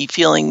can be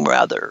feeling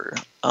rather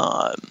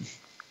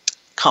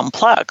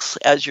complex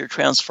as you're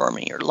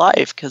transforming your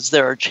life, because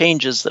there are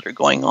changes that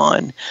are going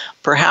on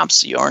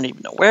perhaps you aren't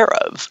even aware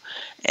of.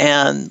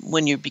 And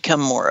when you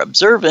become more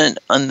observant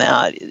on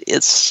that,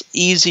 it's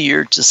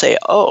easier to say,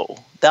 oh,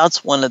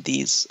 that's one of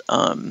these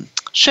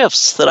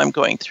shifts that I'm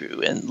going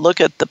through, and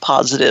look at the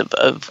positive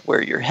of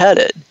where you're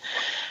headed.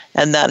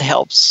 And that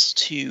helps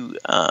to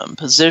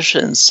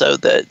position so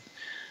that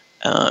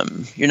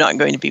you're not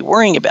going to be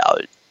worrying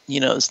about,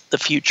 the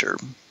future.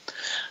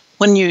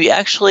 When you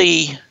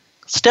actually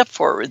step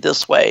forward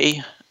this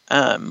way,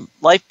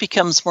 life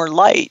becomes more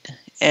light,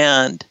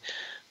 and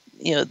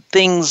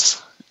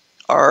things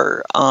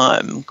are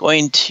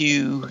going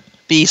to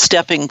be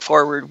stepping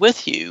forward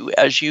with you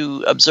as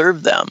you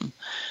observe them.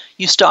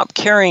 You stop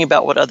caring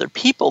about what other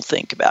people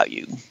think about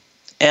you.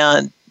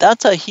 And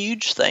that's a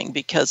huge thing,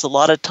 because a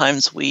lot of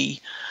times we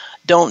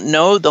don't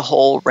know the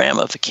whole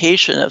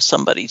ramification of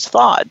somebody's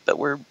thought, but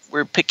we're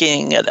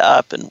picking it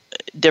up in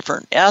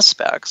different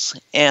aspects.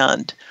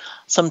 And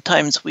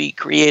sometimes we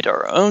create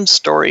our own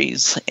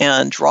stories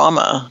and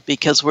drama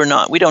because we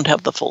don't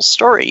have the full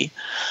story.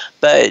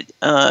 But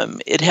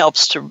it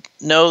helps to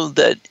know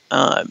that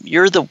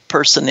you're the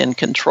person in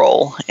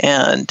control,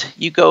 and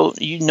you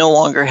no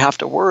longer have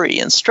to worry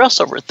and stress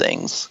over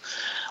things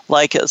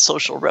like a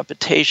social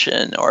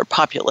reputation or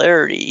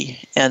popularity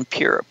and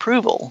peer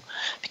approval,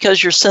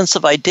 because your sense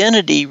of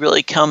identity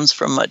really comes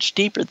from much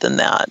deeper than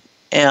that,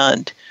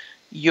 and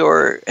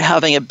you're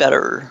having a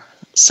better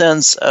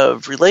sense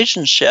of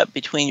relationship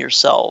between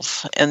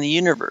yourself and the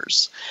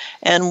universe.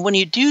 And when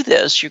you do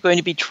this, you're going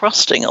to be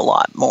trusting a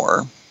lot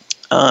more.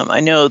 I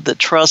know that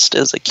trust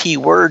is a key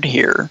word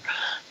here,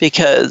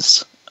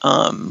 because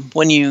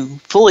when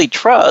you fully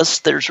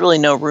trust, there's really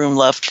no room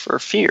left for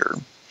fear.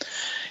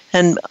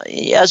 And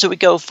as we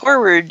go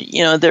forward,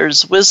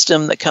 there's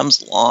wisdom that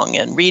comes along,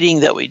 and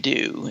reading that we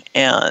do,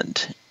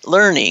 and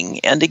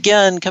learning. And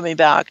again, coming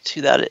back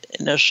to that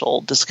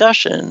initial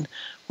discussion,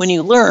 when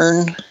you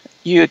learn,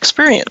 you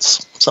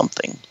experience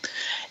something.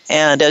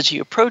 And as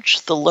you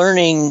approach the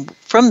learning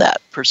from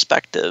that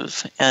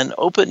perspective and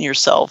open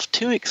yourself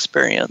to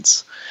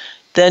experience,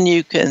 then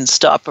you can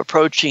stop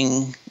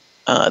approaching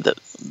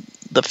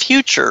the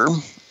future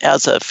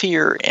as a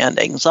fear and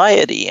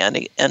anxiety,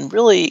 and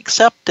really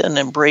accept and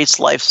embrace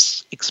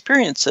life's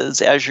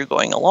experiences as you're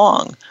going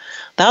along.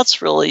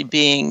 That's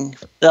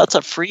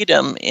a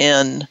freedom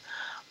in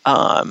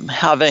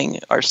having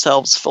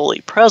ourselves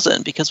fully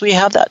present, because we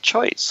have that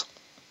choice.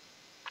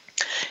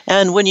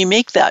 And when you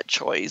make that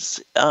choice,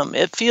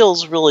 it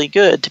feels really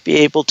good to be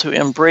able to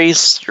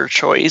embrace your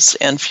choice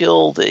and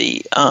feel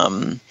the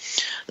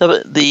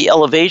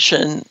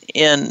elevation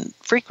in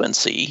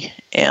frequency,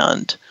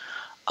 and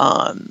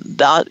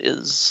that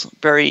is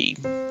very,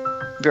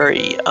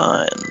 very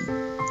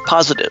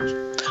positive.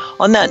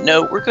 On that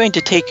note, we're going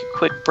to take a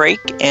quick break,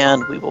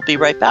 and we will be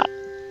right back.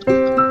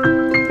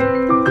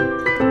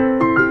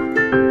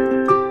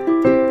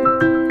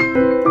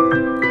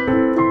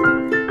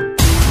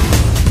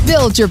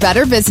 Build your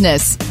better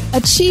business.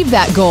 Achieve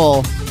that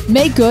goal.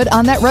 Make good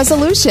on that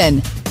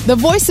resolution. The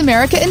Voice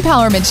America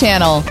Empowerment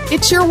Channel.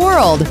 It's your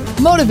world.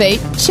 Motivate,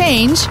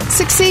 change,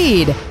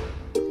 succeed.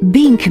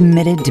 Being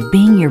committed to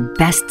being your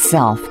best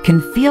self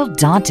can feel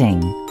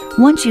daunting.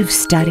 Once you've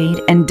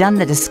studied and done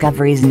the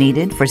discoveries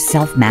needed for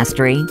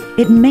self-mastery,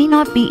 it may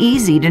not be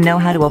easy to know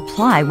how to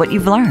apply what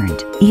you've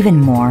learned.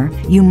 Even more,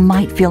 you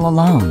might feel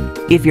alone.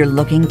 If you're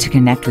looking to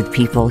connect with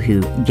people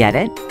who get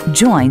it,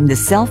 join the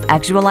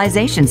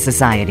Self-Actualization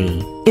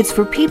Society. It's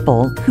for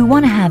people who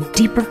want to have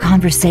deeper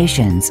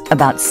conversations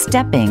about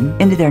stepping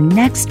into their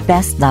next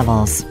best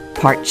levels.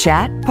 Part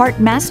chat, part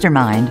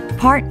mastermind,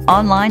 part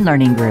online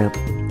learning group.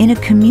 In a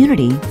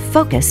community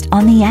focused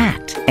on the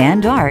act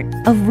and art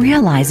of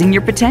realizing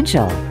your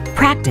potential.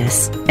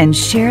 Practice and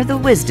share the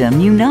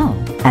wisdom you know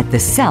at the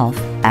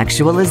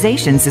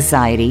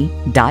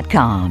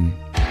selfactualizationsociety.com.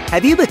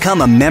 Have you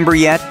become a member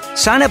yet?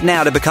 Sign up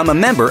now to become a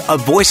member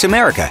of Voice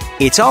America.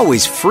 It's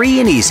always free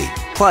and easy.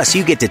 Plus,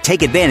 you get to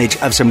take advantage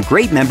of some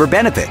great member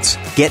benefits.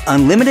 Get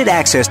unlimited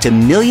access to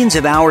millions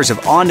of hours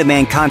of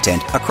on-demand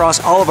content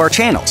across all of our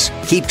channels.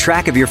 Keep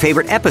track of your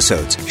favorite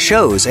episodes,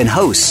 shows, and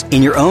hosts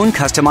in your own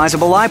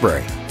customizable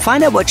library.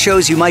 Find out what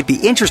shows you might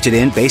be interested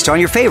in based on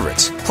your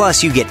favorites.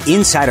 Plus, you get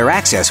insider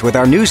access with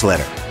our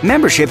newsletter.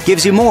 Membership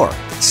gives you more.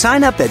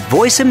 Sign up at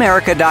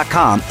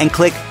voiceamerica.com and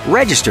click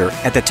register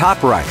at the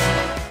top right.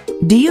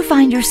 Do you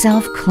find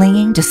yourself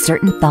clinging to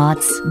certain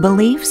thoughts,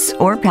 beliefs,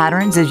 or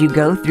patterns as you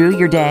go through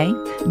your day?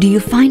 Do you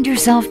find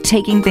yourself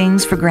taking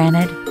things for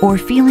granted or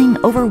feeling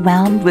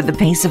overwhelmed with the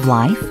pace of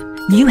life?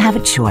 You have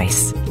a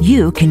choice.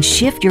 You can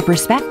shift your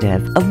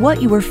perspective of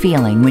what you were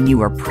feeling when you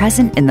were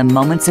present in the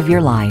moments of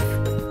your life.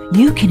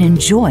 You can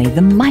enjoy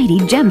the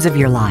mighty gems of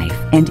your life,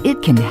 and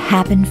it can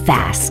happen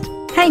fast.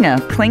 Hang a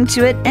Cling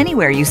to It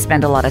anywhere you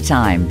spend a lot of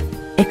time.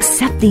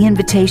 Accept the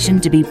invitation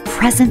to be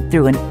present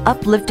through an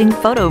uplifting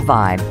photo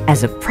vibe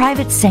as a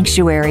private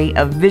sanctuary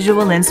of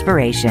visual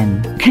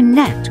inspiration.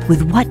 Connect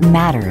with what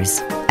matters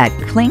at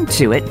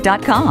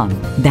clingtoit.com.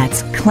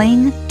 That's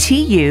cling,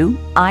 TUIT.com.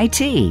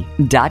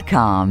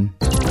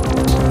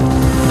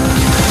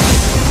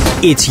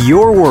 It's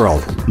your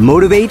world.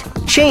 Motivate,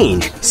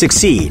 change,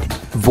 succeed.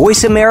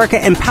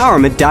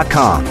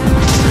 VoiceAmericaEmpowerment.com.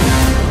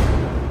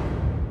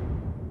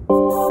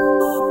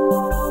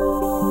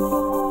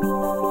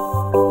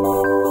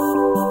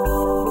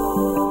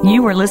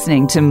 You are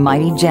listening to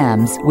Mighty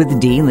Gems with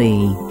Dee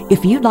Lee.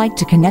 If you'd like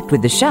to connect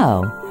with the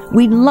show,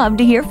 we'd love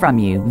to hear from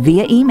you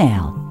via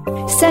email.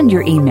 Send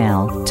your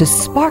email to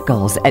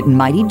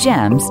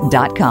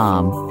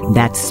sparkles@mightygems.com.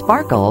 That's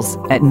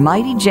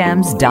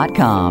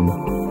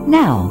sparkles@mightygems.com.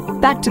 Now,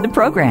 back to the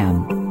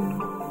program.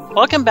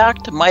 Welcome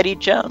back to Mighty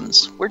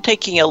Gems. We're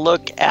taking a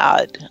look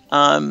at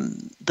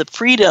the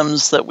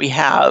freedoms that we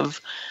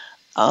have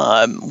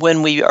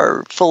when we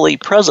are fully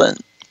present.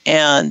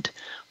 And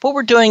what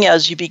we're doing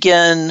as you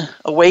begin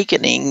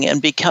awakening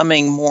and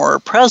becoming more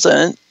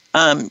present,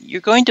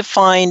 you're going to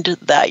find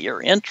that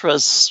your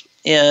interests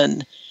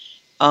in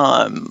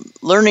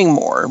learning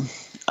more,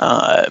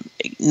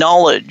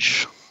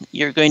 knowledge,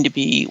 you're going to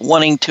be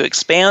wanting to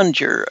expand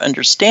your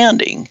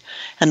understanding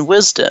and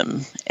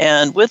wisdom.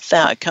 And with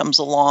that comes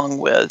along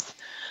with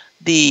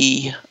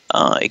the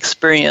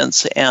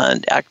experience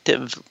and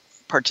active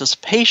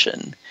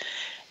participation.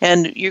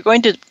 And you're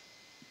going to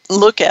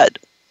look at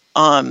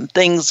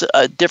things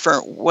a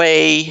different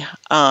way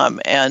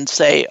and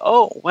say,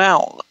 oh,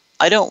 wow,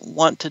 I don't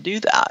want to do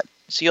that.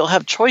 So you'll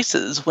have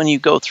choices when you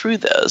go through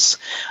this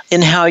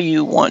in how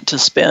you want to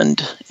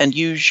spend and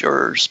use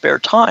your spare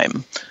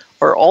time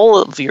or all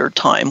of your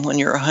time when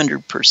you're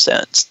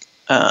 100%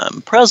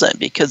 present,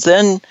 because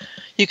then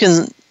you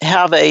can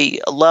have a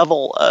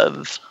level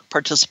of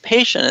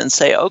participation and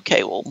say,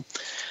 okay, well,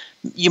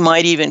 you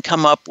might even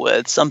come up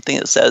with something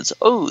that says,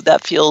 oh,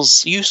 that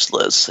feels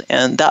useless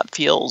and that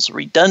feels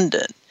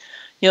redundant.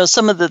 You know,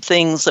 some of the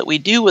things that we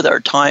do with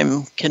our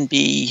time can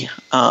be,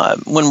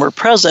 when we're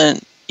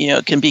present, you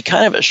know, can be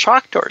kind of a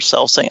shock to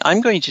ourselves, saying, I'm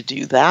going to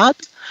do that,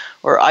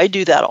 or I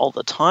do that all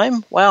the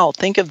time. Wow,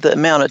 think of the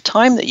amount of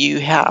time that you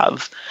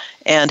have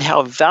and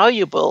how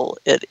valuable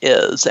it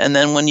is. And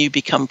then when you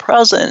become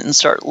present and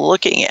start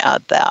looking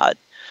at that,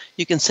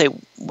 you can say,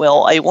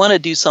 well, I want to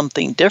do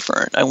something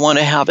different. I want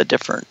to have a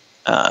different,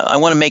 I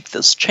want to make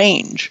this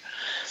change.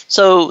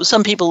 So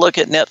some people look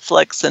at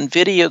Netflix and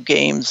video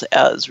games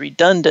as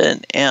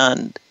redundant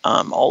and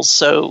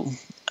also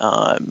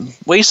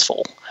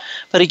wasteful.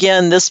 But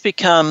again, this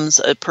becomes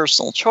a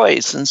personal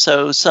choice. And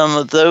so some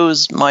of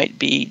those might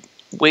be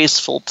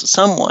wasteful to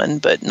someone,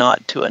 but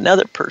not to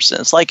another person.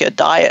 It's like a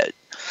diet.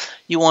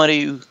 You want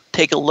to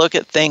take a look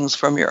at things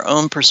from your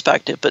own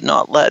perspective, but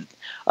not let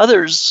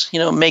others, you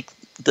know, make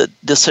the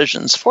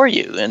decisions for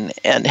you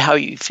and how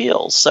you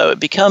feel. So it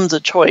becomes a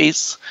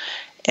choice.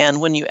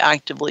 And when you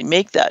actively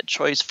make that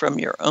choice from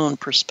your own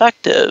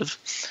perspective,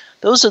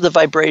 those are the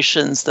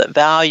vibrations that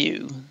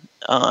value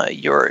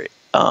your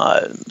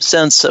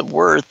sense of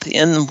worth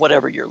in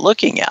whatever you're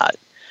looking at.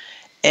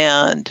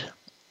 And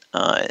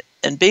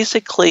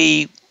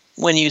basically,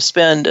 when you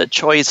spend a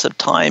choice of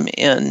time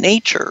in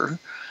nature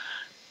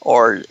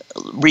or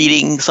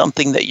reading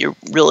something that you're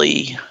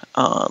really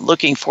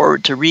looking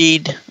forward to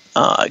read,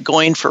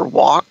 going for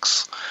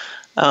walks,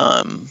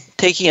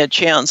 taking a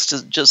chance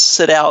to just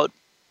sit out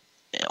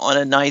on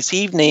a nice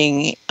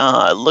evening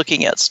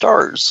looking at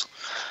stars.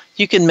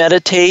 You can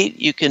meditate,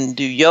 you can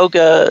do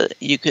yoga,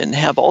 you can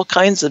have all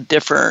kinds of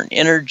different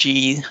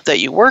energy that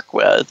you work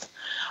with.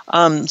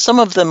 Some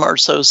of them are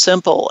so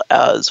simple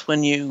as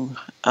when you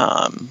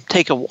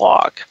take a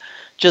walk,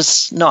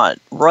 just not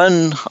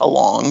run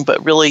along,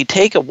 but really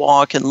take a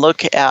walk and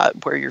look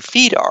at where your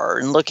feet are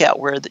and look at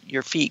where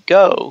your feet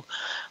go.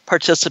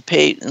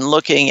 Participate in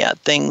looking at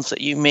things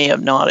that you may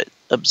have not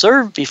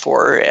observed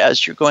before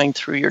as you're going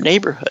through your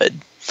neighborhood.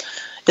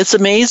 It's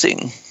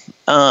amazing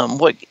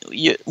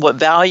what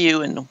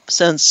value and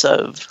sense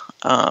of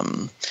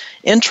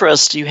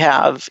interest you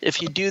have.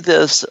 If you do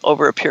this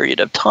over a period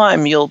of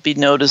time, you'll be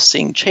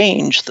noticing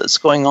change that's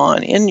going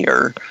on in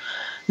your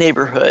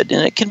neighborhood.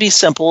 And it can be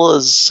simple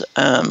as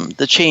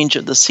the change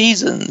of the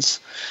seasons.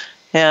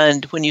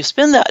 And when you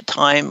spend that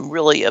time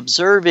really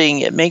observing,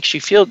 it makes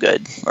you feel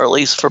good, or at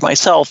least for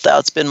myself,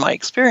 that's been my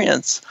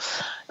experience.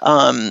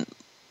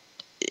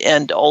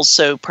 And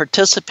also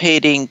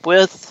participating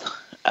with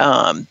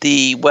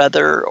the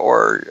weather,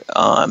 or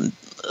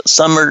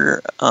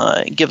summer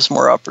gives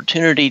more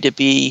opportunity to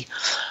be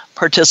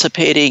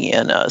participating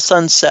in a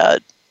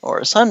sunset or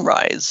a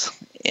sunrise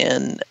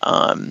in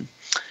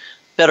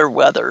better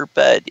weather.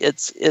 But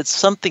it's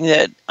something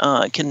that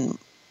can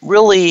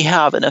really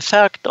have an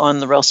effect on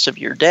the rest of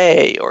your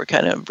day, or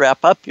kind of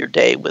wrap up your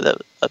day with a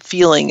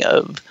feeling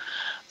of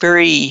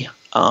very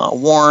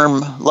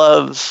warm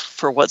love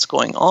for what's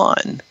going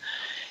on.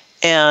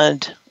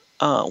 And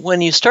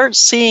when you start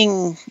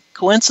seeing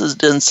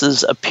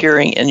coincidences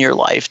appearing in your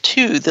life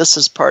too, this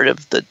is part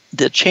of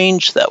the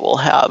change that will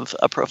have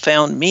a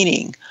profound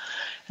meaning.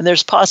 And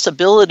there's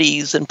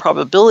possibilities and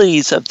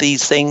probabilities of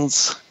these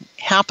things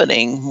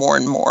happening more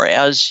and more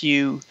as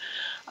you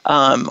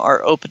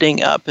are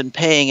opening up and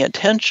paying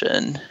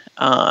attention.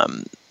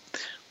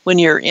 When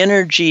your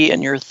energy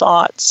and your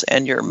thoughts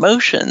and your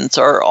emotions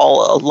are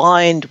all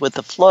aligned with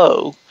the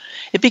flow,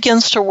 it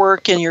begins to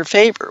work in your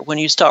favor. When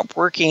you stop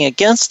working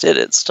against it,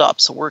 it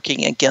stops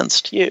working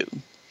against you.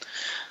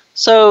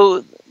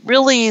 So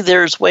really,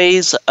 there's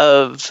ways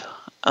of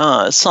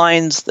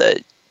signs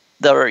that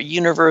are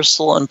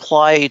universal and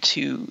apply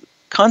to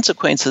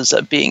consequences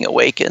of being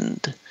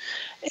awakened,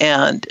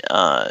 and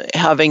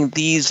having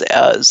these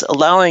as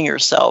allowing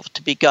yourself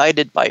to be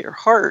guided by your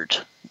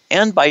heart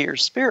and by your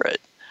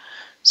spirit.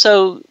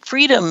 So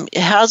freedom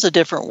has a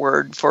different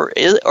word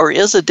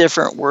is a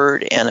different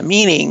word and a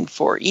meaning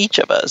for each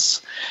of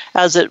us,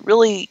 as it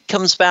really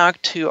comes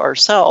back to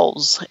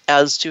ourselves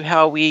as to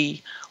how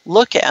we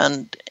look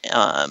and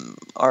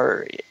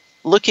are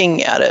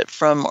looking at it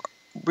from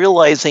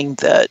realizing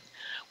that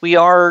we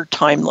are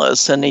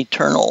timeless and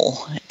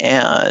eternal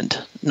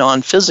and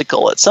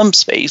non-physical at some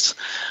space,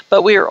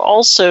 but we are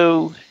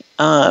also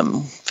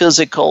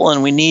physical,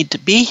 and we need to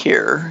be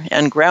here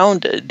and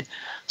grounded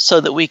so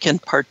that we can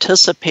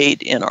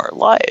participate in our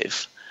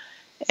life.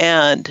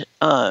 And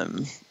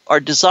our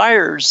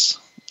desires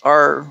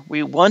are,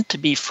 we want to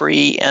be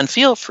free and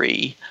feel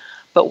free,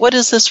 but what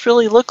does this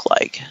really look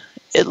like?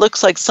 It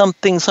looks like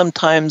something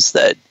sometimes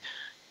that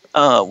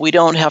we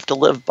don't have to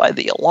live by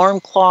the alarm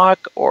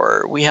clock,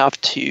 or we have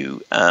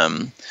to,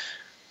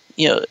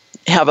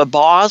 have a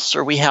boss,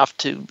 or we have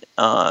to,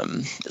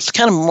 it's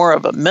kind of more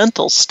of a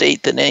mental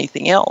state than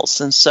anything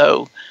else. And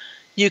so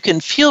you can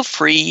feel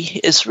free.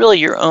 It's really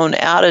your own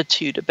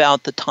attitude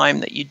about the time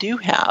that you do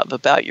have,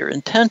 about your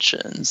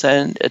intentions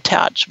and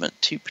attachment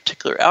to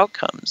particular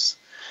outcomes.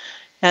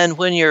 And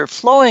when you're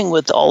flowing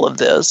with all of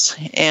this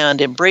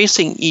and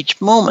embracing each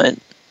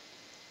moment,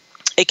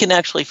 it can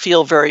actually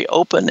feel very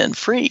open and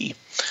free.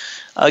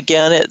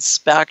 Again, it's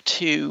back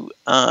to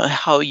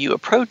how you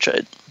approach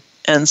it.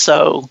 And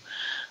so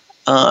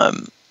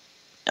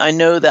I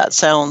know that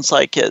sounds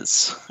like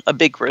it's a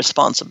big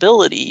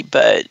responsibility,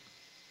 but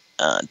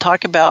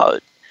talk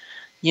about,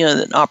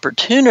 an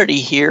opportunity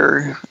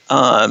here.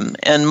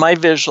 And my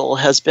visual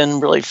has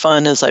been really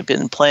fun as I've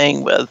been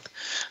playing with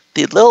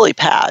the lily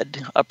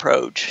pad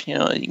approach.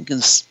 You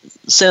can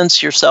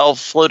sense yourself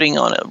floating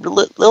on a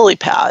lily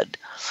pad.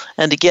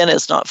 And again,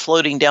 it's not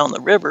floating down the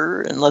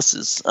river unless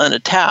it's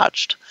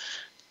unattached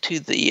to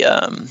the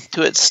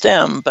to its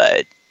stem,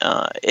 but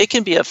it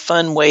can be a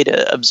fun way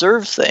to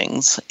observe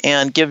things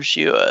and gives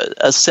you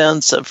a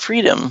sense of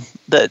freedom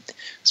that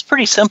is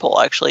pretty simple,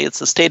 actually.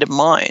 It's a state of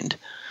mind.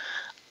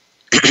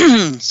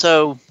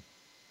 So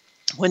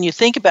when you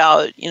think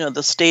about,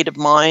 the state of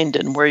mind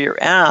and where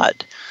you're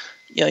at,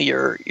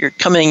 you're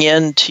coming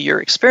into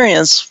your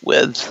experience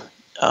with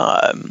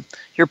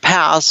your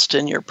past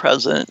and your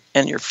present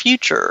and your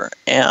future,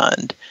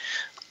 and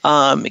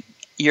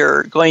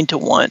you're going to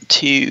want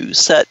to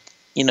set,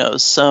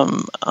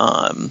 some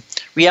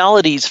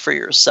realities for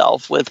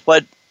yourself with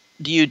what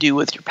do you do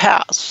with your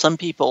past. Some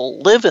people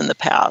live in the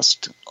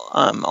past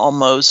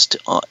almost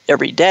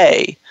every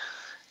day,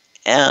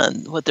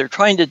 and what they're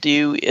trying to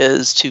do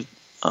is to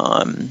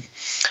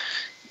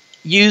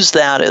use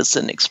that as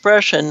an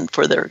expression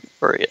for their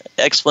or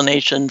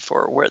explanation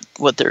for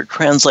what they're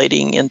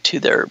translating into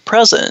their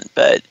present.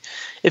 But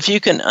if you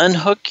can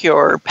unhook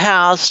your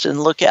past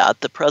and look at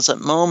the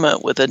present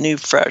moment with a new,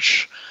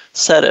 fresh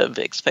set of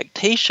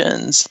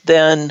expectations,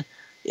 then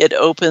it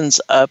opens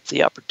up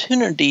the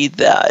opportunity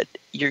that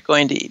you're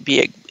going to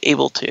be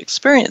able to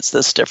experience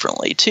this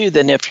differently too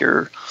than if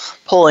you're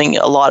pulling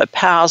a lot of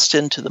past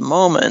into the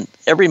moment,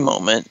 every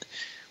moment,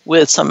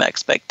 with some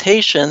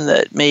expectation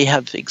that may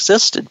have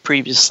existed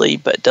previously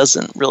but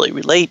doesn't really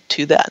relate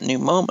to that new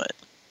moment.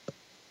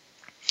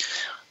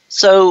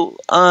 So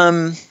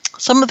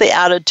some of the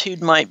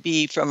attitude might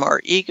be from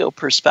our ego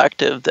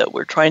perspective that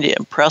we're trying to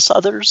impress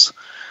others.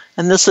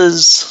 And this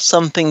is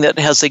something that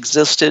has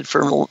existed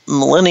for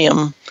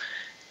millennium.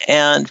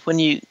 And when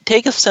you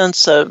take a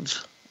sense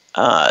of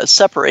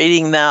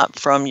separating that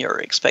from your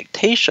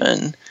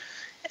expectation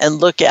and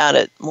look at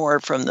it more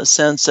from the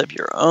sense of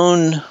your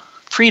own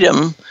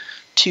freedom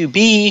to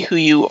be who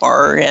you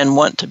are and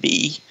want to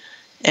be,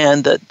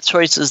 and the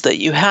choices that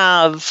you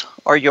have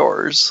are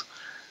yours,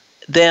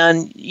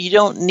 then you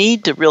don't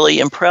need to really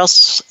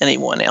impress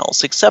anyone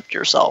else except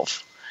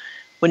yourself.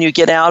 When you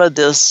get out of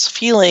this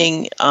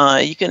feeling,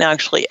 you can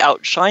actually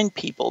outshine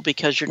people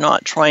because you're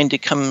not trying to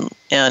come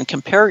and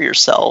compare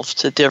yourself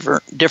to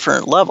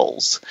different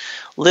levels.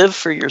 Live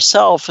for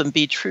yourself and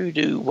be true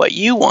to what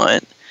you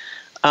want.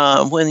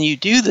 When you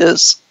do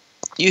this,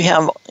 you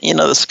have,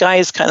 the sky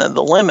is kind of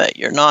the limit.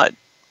 You're not,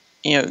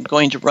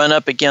 going to run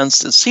up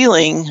against the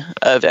ceiling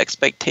of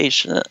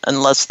expectation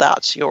unless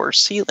that's your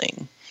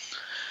ceiling.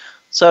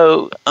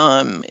 So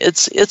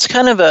it's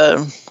kind of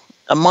a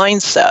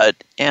mindset,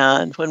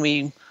 and when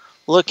we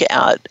look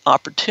at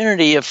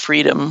opportunity of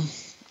freedom,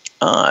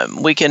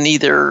 we can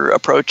either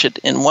approach it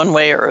in one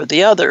way or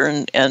the other,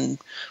 and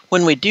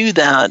when we do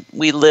that,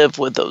 we live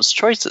with those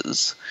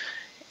choices.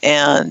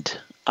 And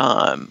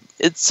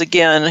it's,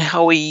 again,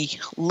 how we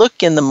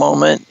look in the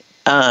moment,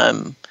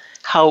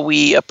 how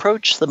we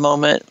approach the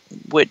moment,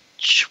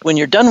 which when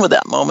you're done with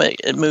that moment,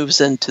 it moves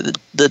into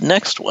the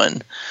next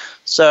one.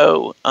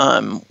 So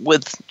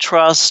with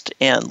trust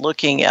and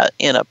looking at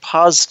in a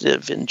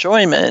positive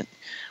enjoyment,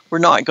 we're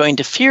not going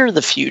to fear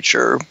the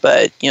future,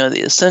 but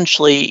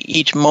essentially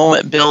each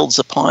moment builds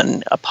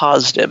upon a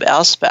positive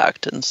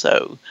aspect, and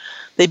so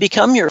they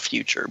become your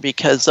future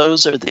because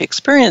those are the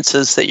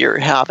experiences that you're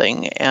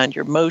having, and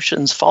your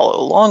emotions follow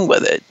along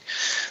with it.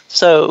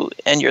 So,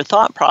 and your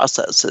thought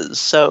processes.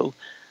 So,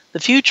 the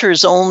future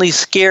is only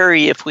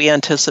scary if we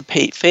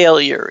anticipate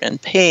failure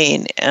and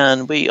pain,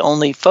 and we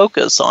only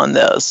focus on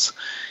this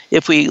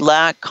if we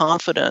lack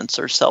confidence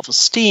or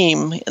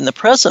self-esteem in the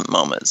present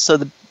moment. So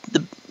the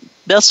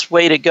best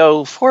way to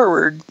go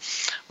forward,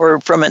 or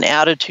from an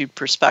attitude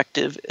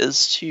perspective,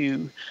 is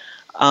to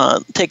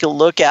take a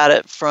look at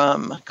it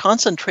from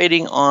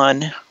concentrating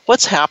on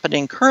what's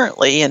happening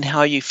currently and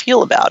how you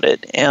feel about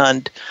it,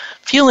 and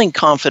feeling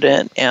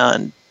confident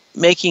and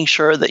making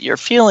sure that you're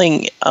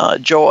feeling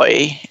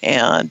joy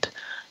and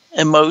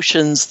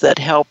emotions that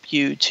help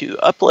you to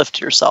uplift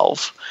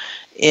yourself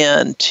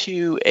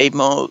into a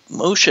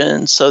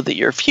motion so that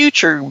your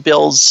future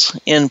builds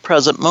in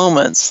present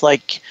moments,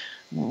 like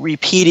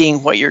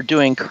repeating what you're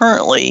doing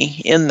currently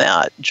in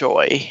that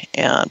joy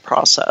and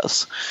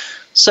process.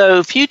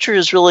 So future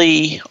is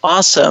really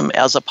awesome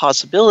as a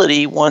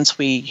possibility once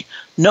we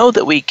know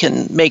that we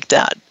can make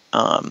that,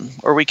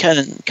 or we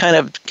can kind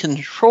of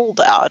control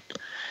that.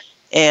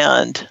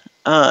 And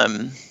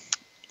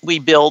we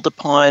build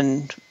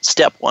upon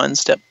step 1,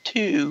 step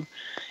 2.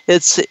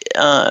 It's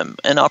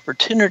an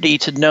opportunity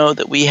to know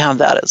that we have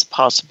that as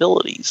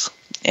possibilities.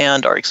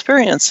 And our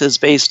experience is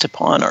based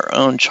upon our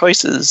own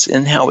choices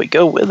in how we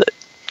go with it.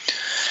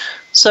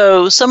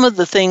 So some of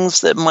the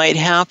things that might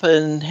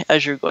happen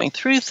as you're going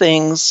through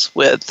things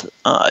with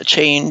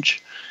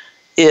change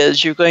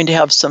is you're going to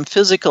have some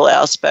physical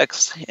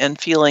aspects and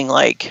feeling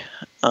like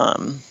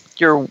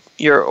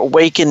you're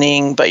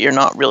awakening, but you're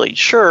not really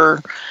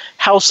sure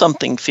how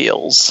something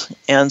feels.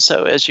 And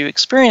so as you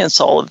experience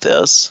all of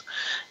this,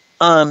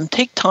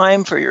 take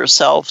time for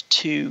yourself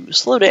to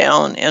slow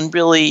down and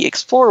really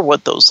explore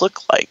what those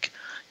look like.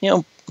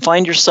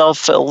 Find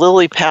yourself a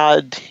lily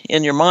pad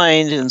in your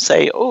mind and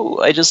say, oh,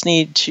 I just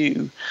need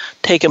to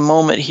take a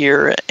moment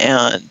here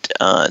and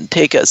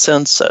take a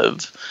sense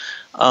of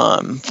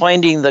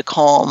finding the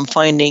calm,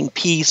 finding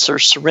peace or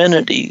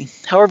serenity,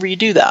 however you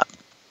do that.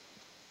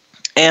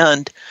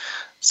 And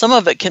some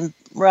of it can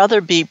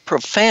rather be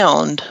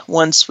profound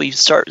once we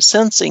start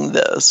sensing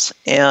this,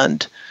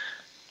 and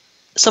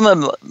some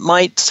of it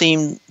might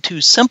seem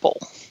too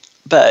simple.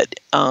 But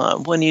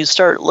when you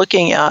start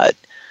looking at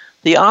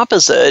the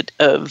opposite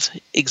of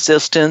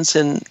existence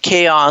and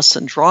chaos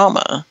and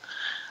drama,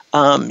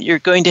 you're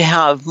going to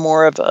have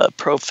more of a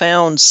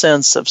profound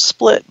sense of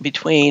split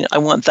between I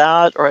want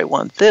that or I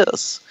want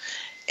this.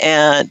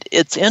 And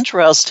it's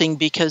interesting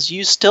because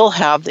you still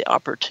have the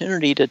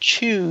opportunity to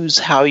choose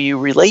how you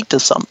relate to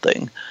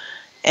something.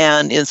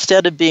 And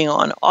instead of being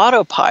on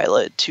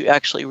autopilot to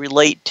actually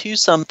relate to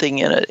something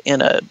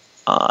in a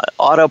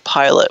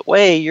autopilot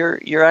way,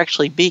 you're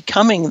actually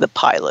becoming the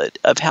pilot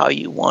of how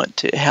you want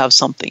to have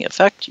something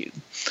affect you.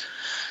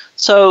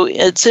 So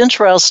it's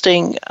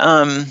interesting.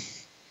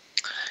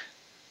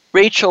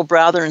 Rachel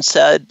Brathern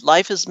said,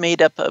 life is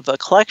made up of a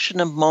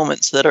collection of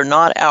moments that are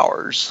not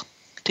ours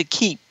to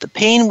keep. The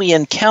pain we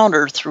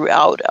encounter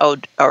throughout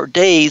our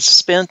days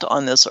spent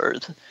on this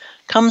earth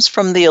comes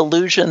from the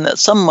illusion that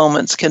some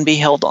moments can be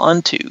held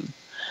onto.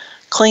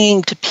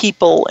 Clinging to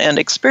people and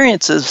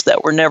experiences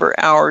that were never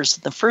ours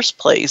in the first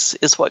place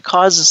is what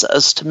causes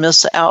us to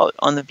miss out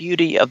on the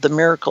beauty of the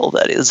miracle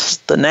that is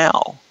the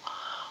now.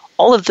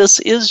 All of this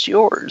is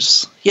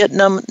yours, yet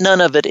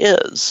none of it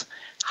is.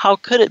 How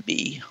could it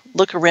be?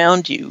 Look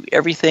around you.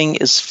 Everything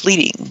is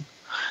fleeting.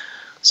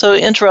 So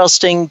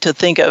interesting to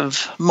think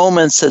of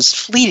moments as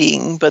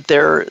fleeting, but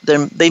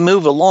they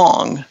move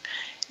along.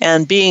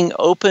 And being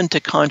open to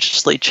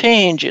consciously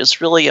change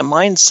is really a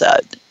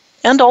mindset,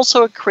 and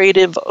also a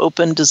creative,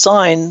 open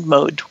design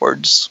mode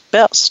towards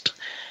best.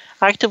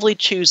 Actively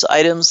choose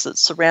items that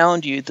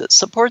surround you that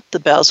support the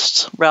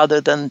best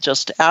rather than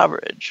just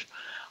average.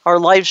 Our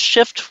lives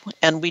shift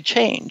and we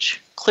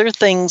change. Clear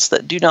things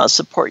that do not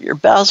support your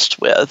best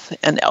with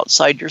and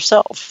outside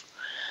yourself.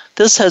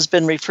 This has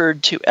been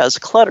referred to as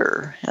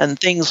clutter, and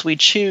things we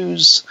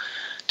choose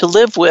to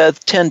live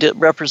with tend to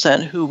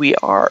represent who we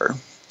are.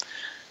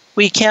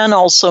 We can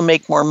also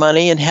make more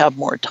money and have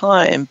more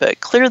time,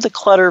 but clear the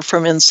clutter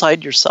from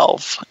inside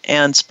yourself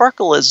and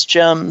sparkle as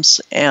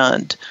gems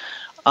and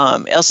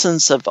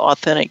essence of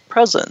authentic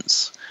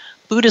presence.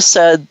 Buddha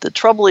said, the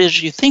trouble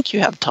is you think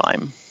you have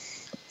time,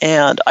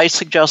 and I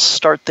suggest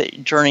start the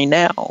journey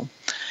now.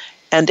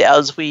 And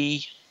as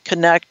we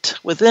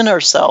connect within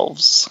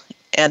ourselves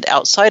and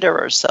outside of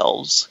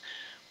ourselves,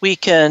 we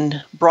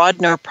can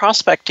broaden our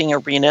prospecting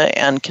arena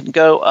and can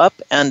go up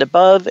and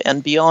above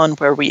and beyond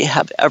where we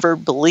have ever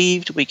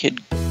believed we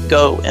could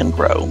go and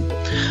grow.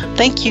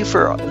 Thank you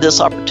for this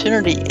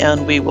opportunity,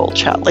 and we will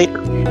chat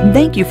later.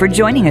 Thank you for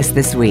joining us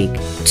this week.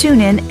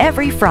 Tune in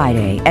every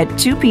Friday at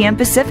 2 p.m.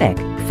 Pacific,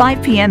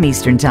 5 p.m.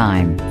 Eastern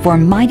Time for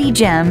Mighty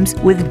Gems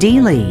with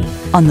Dee Lee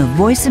on the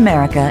Voice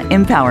America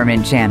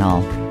Empowerment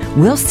Channel.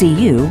 We'll see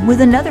you with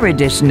another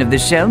edition of the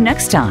show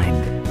next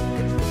time.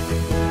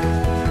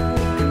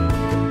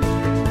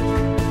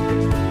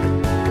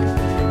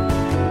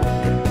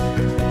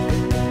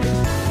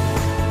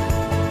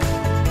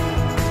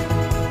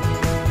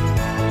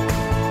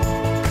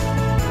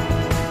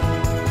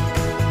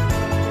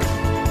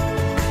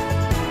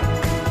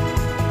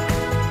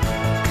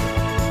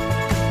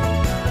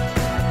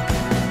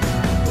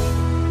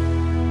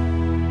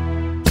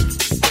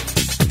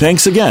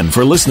 Thanks again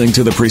for listening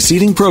to the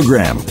preceding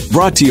program,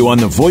 brought to you on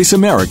the Voice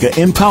America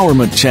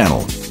Empowerment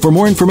Channel. For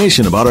more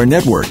information about our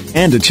network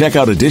and to check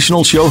out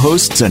additional show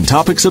hosts and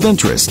topics of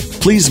interest,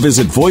 please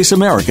visit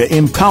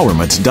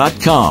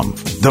voiceamericaempowerment.com.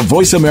 The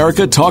Voice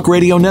America Talk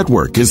Radio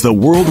Network is the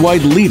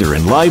worldwide leader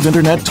in live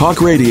Internet talk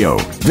radio.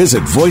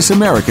 Visit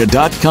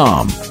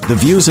voiceamerica.com. The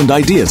views and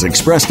ideas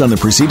expressed on the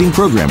preceding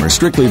program are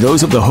strictly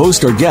those of the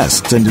host or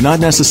guests and do not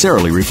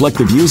necessarily reflect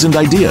the views and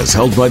ideas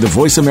held by the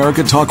Voice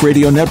America Talk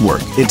Radio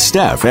Network, its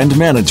staff, and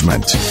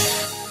management.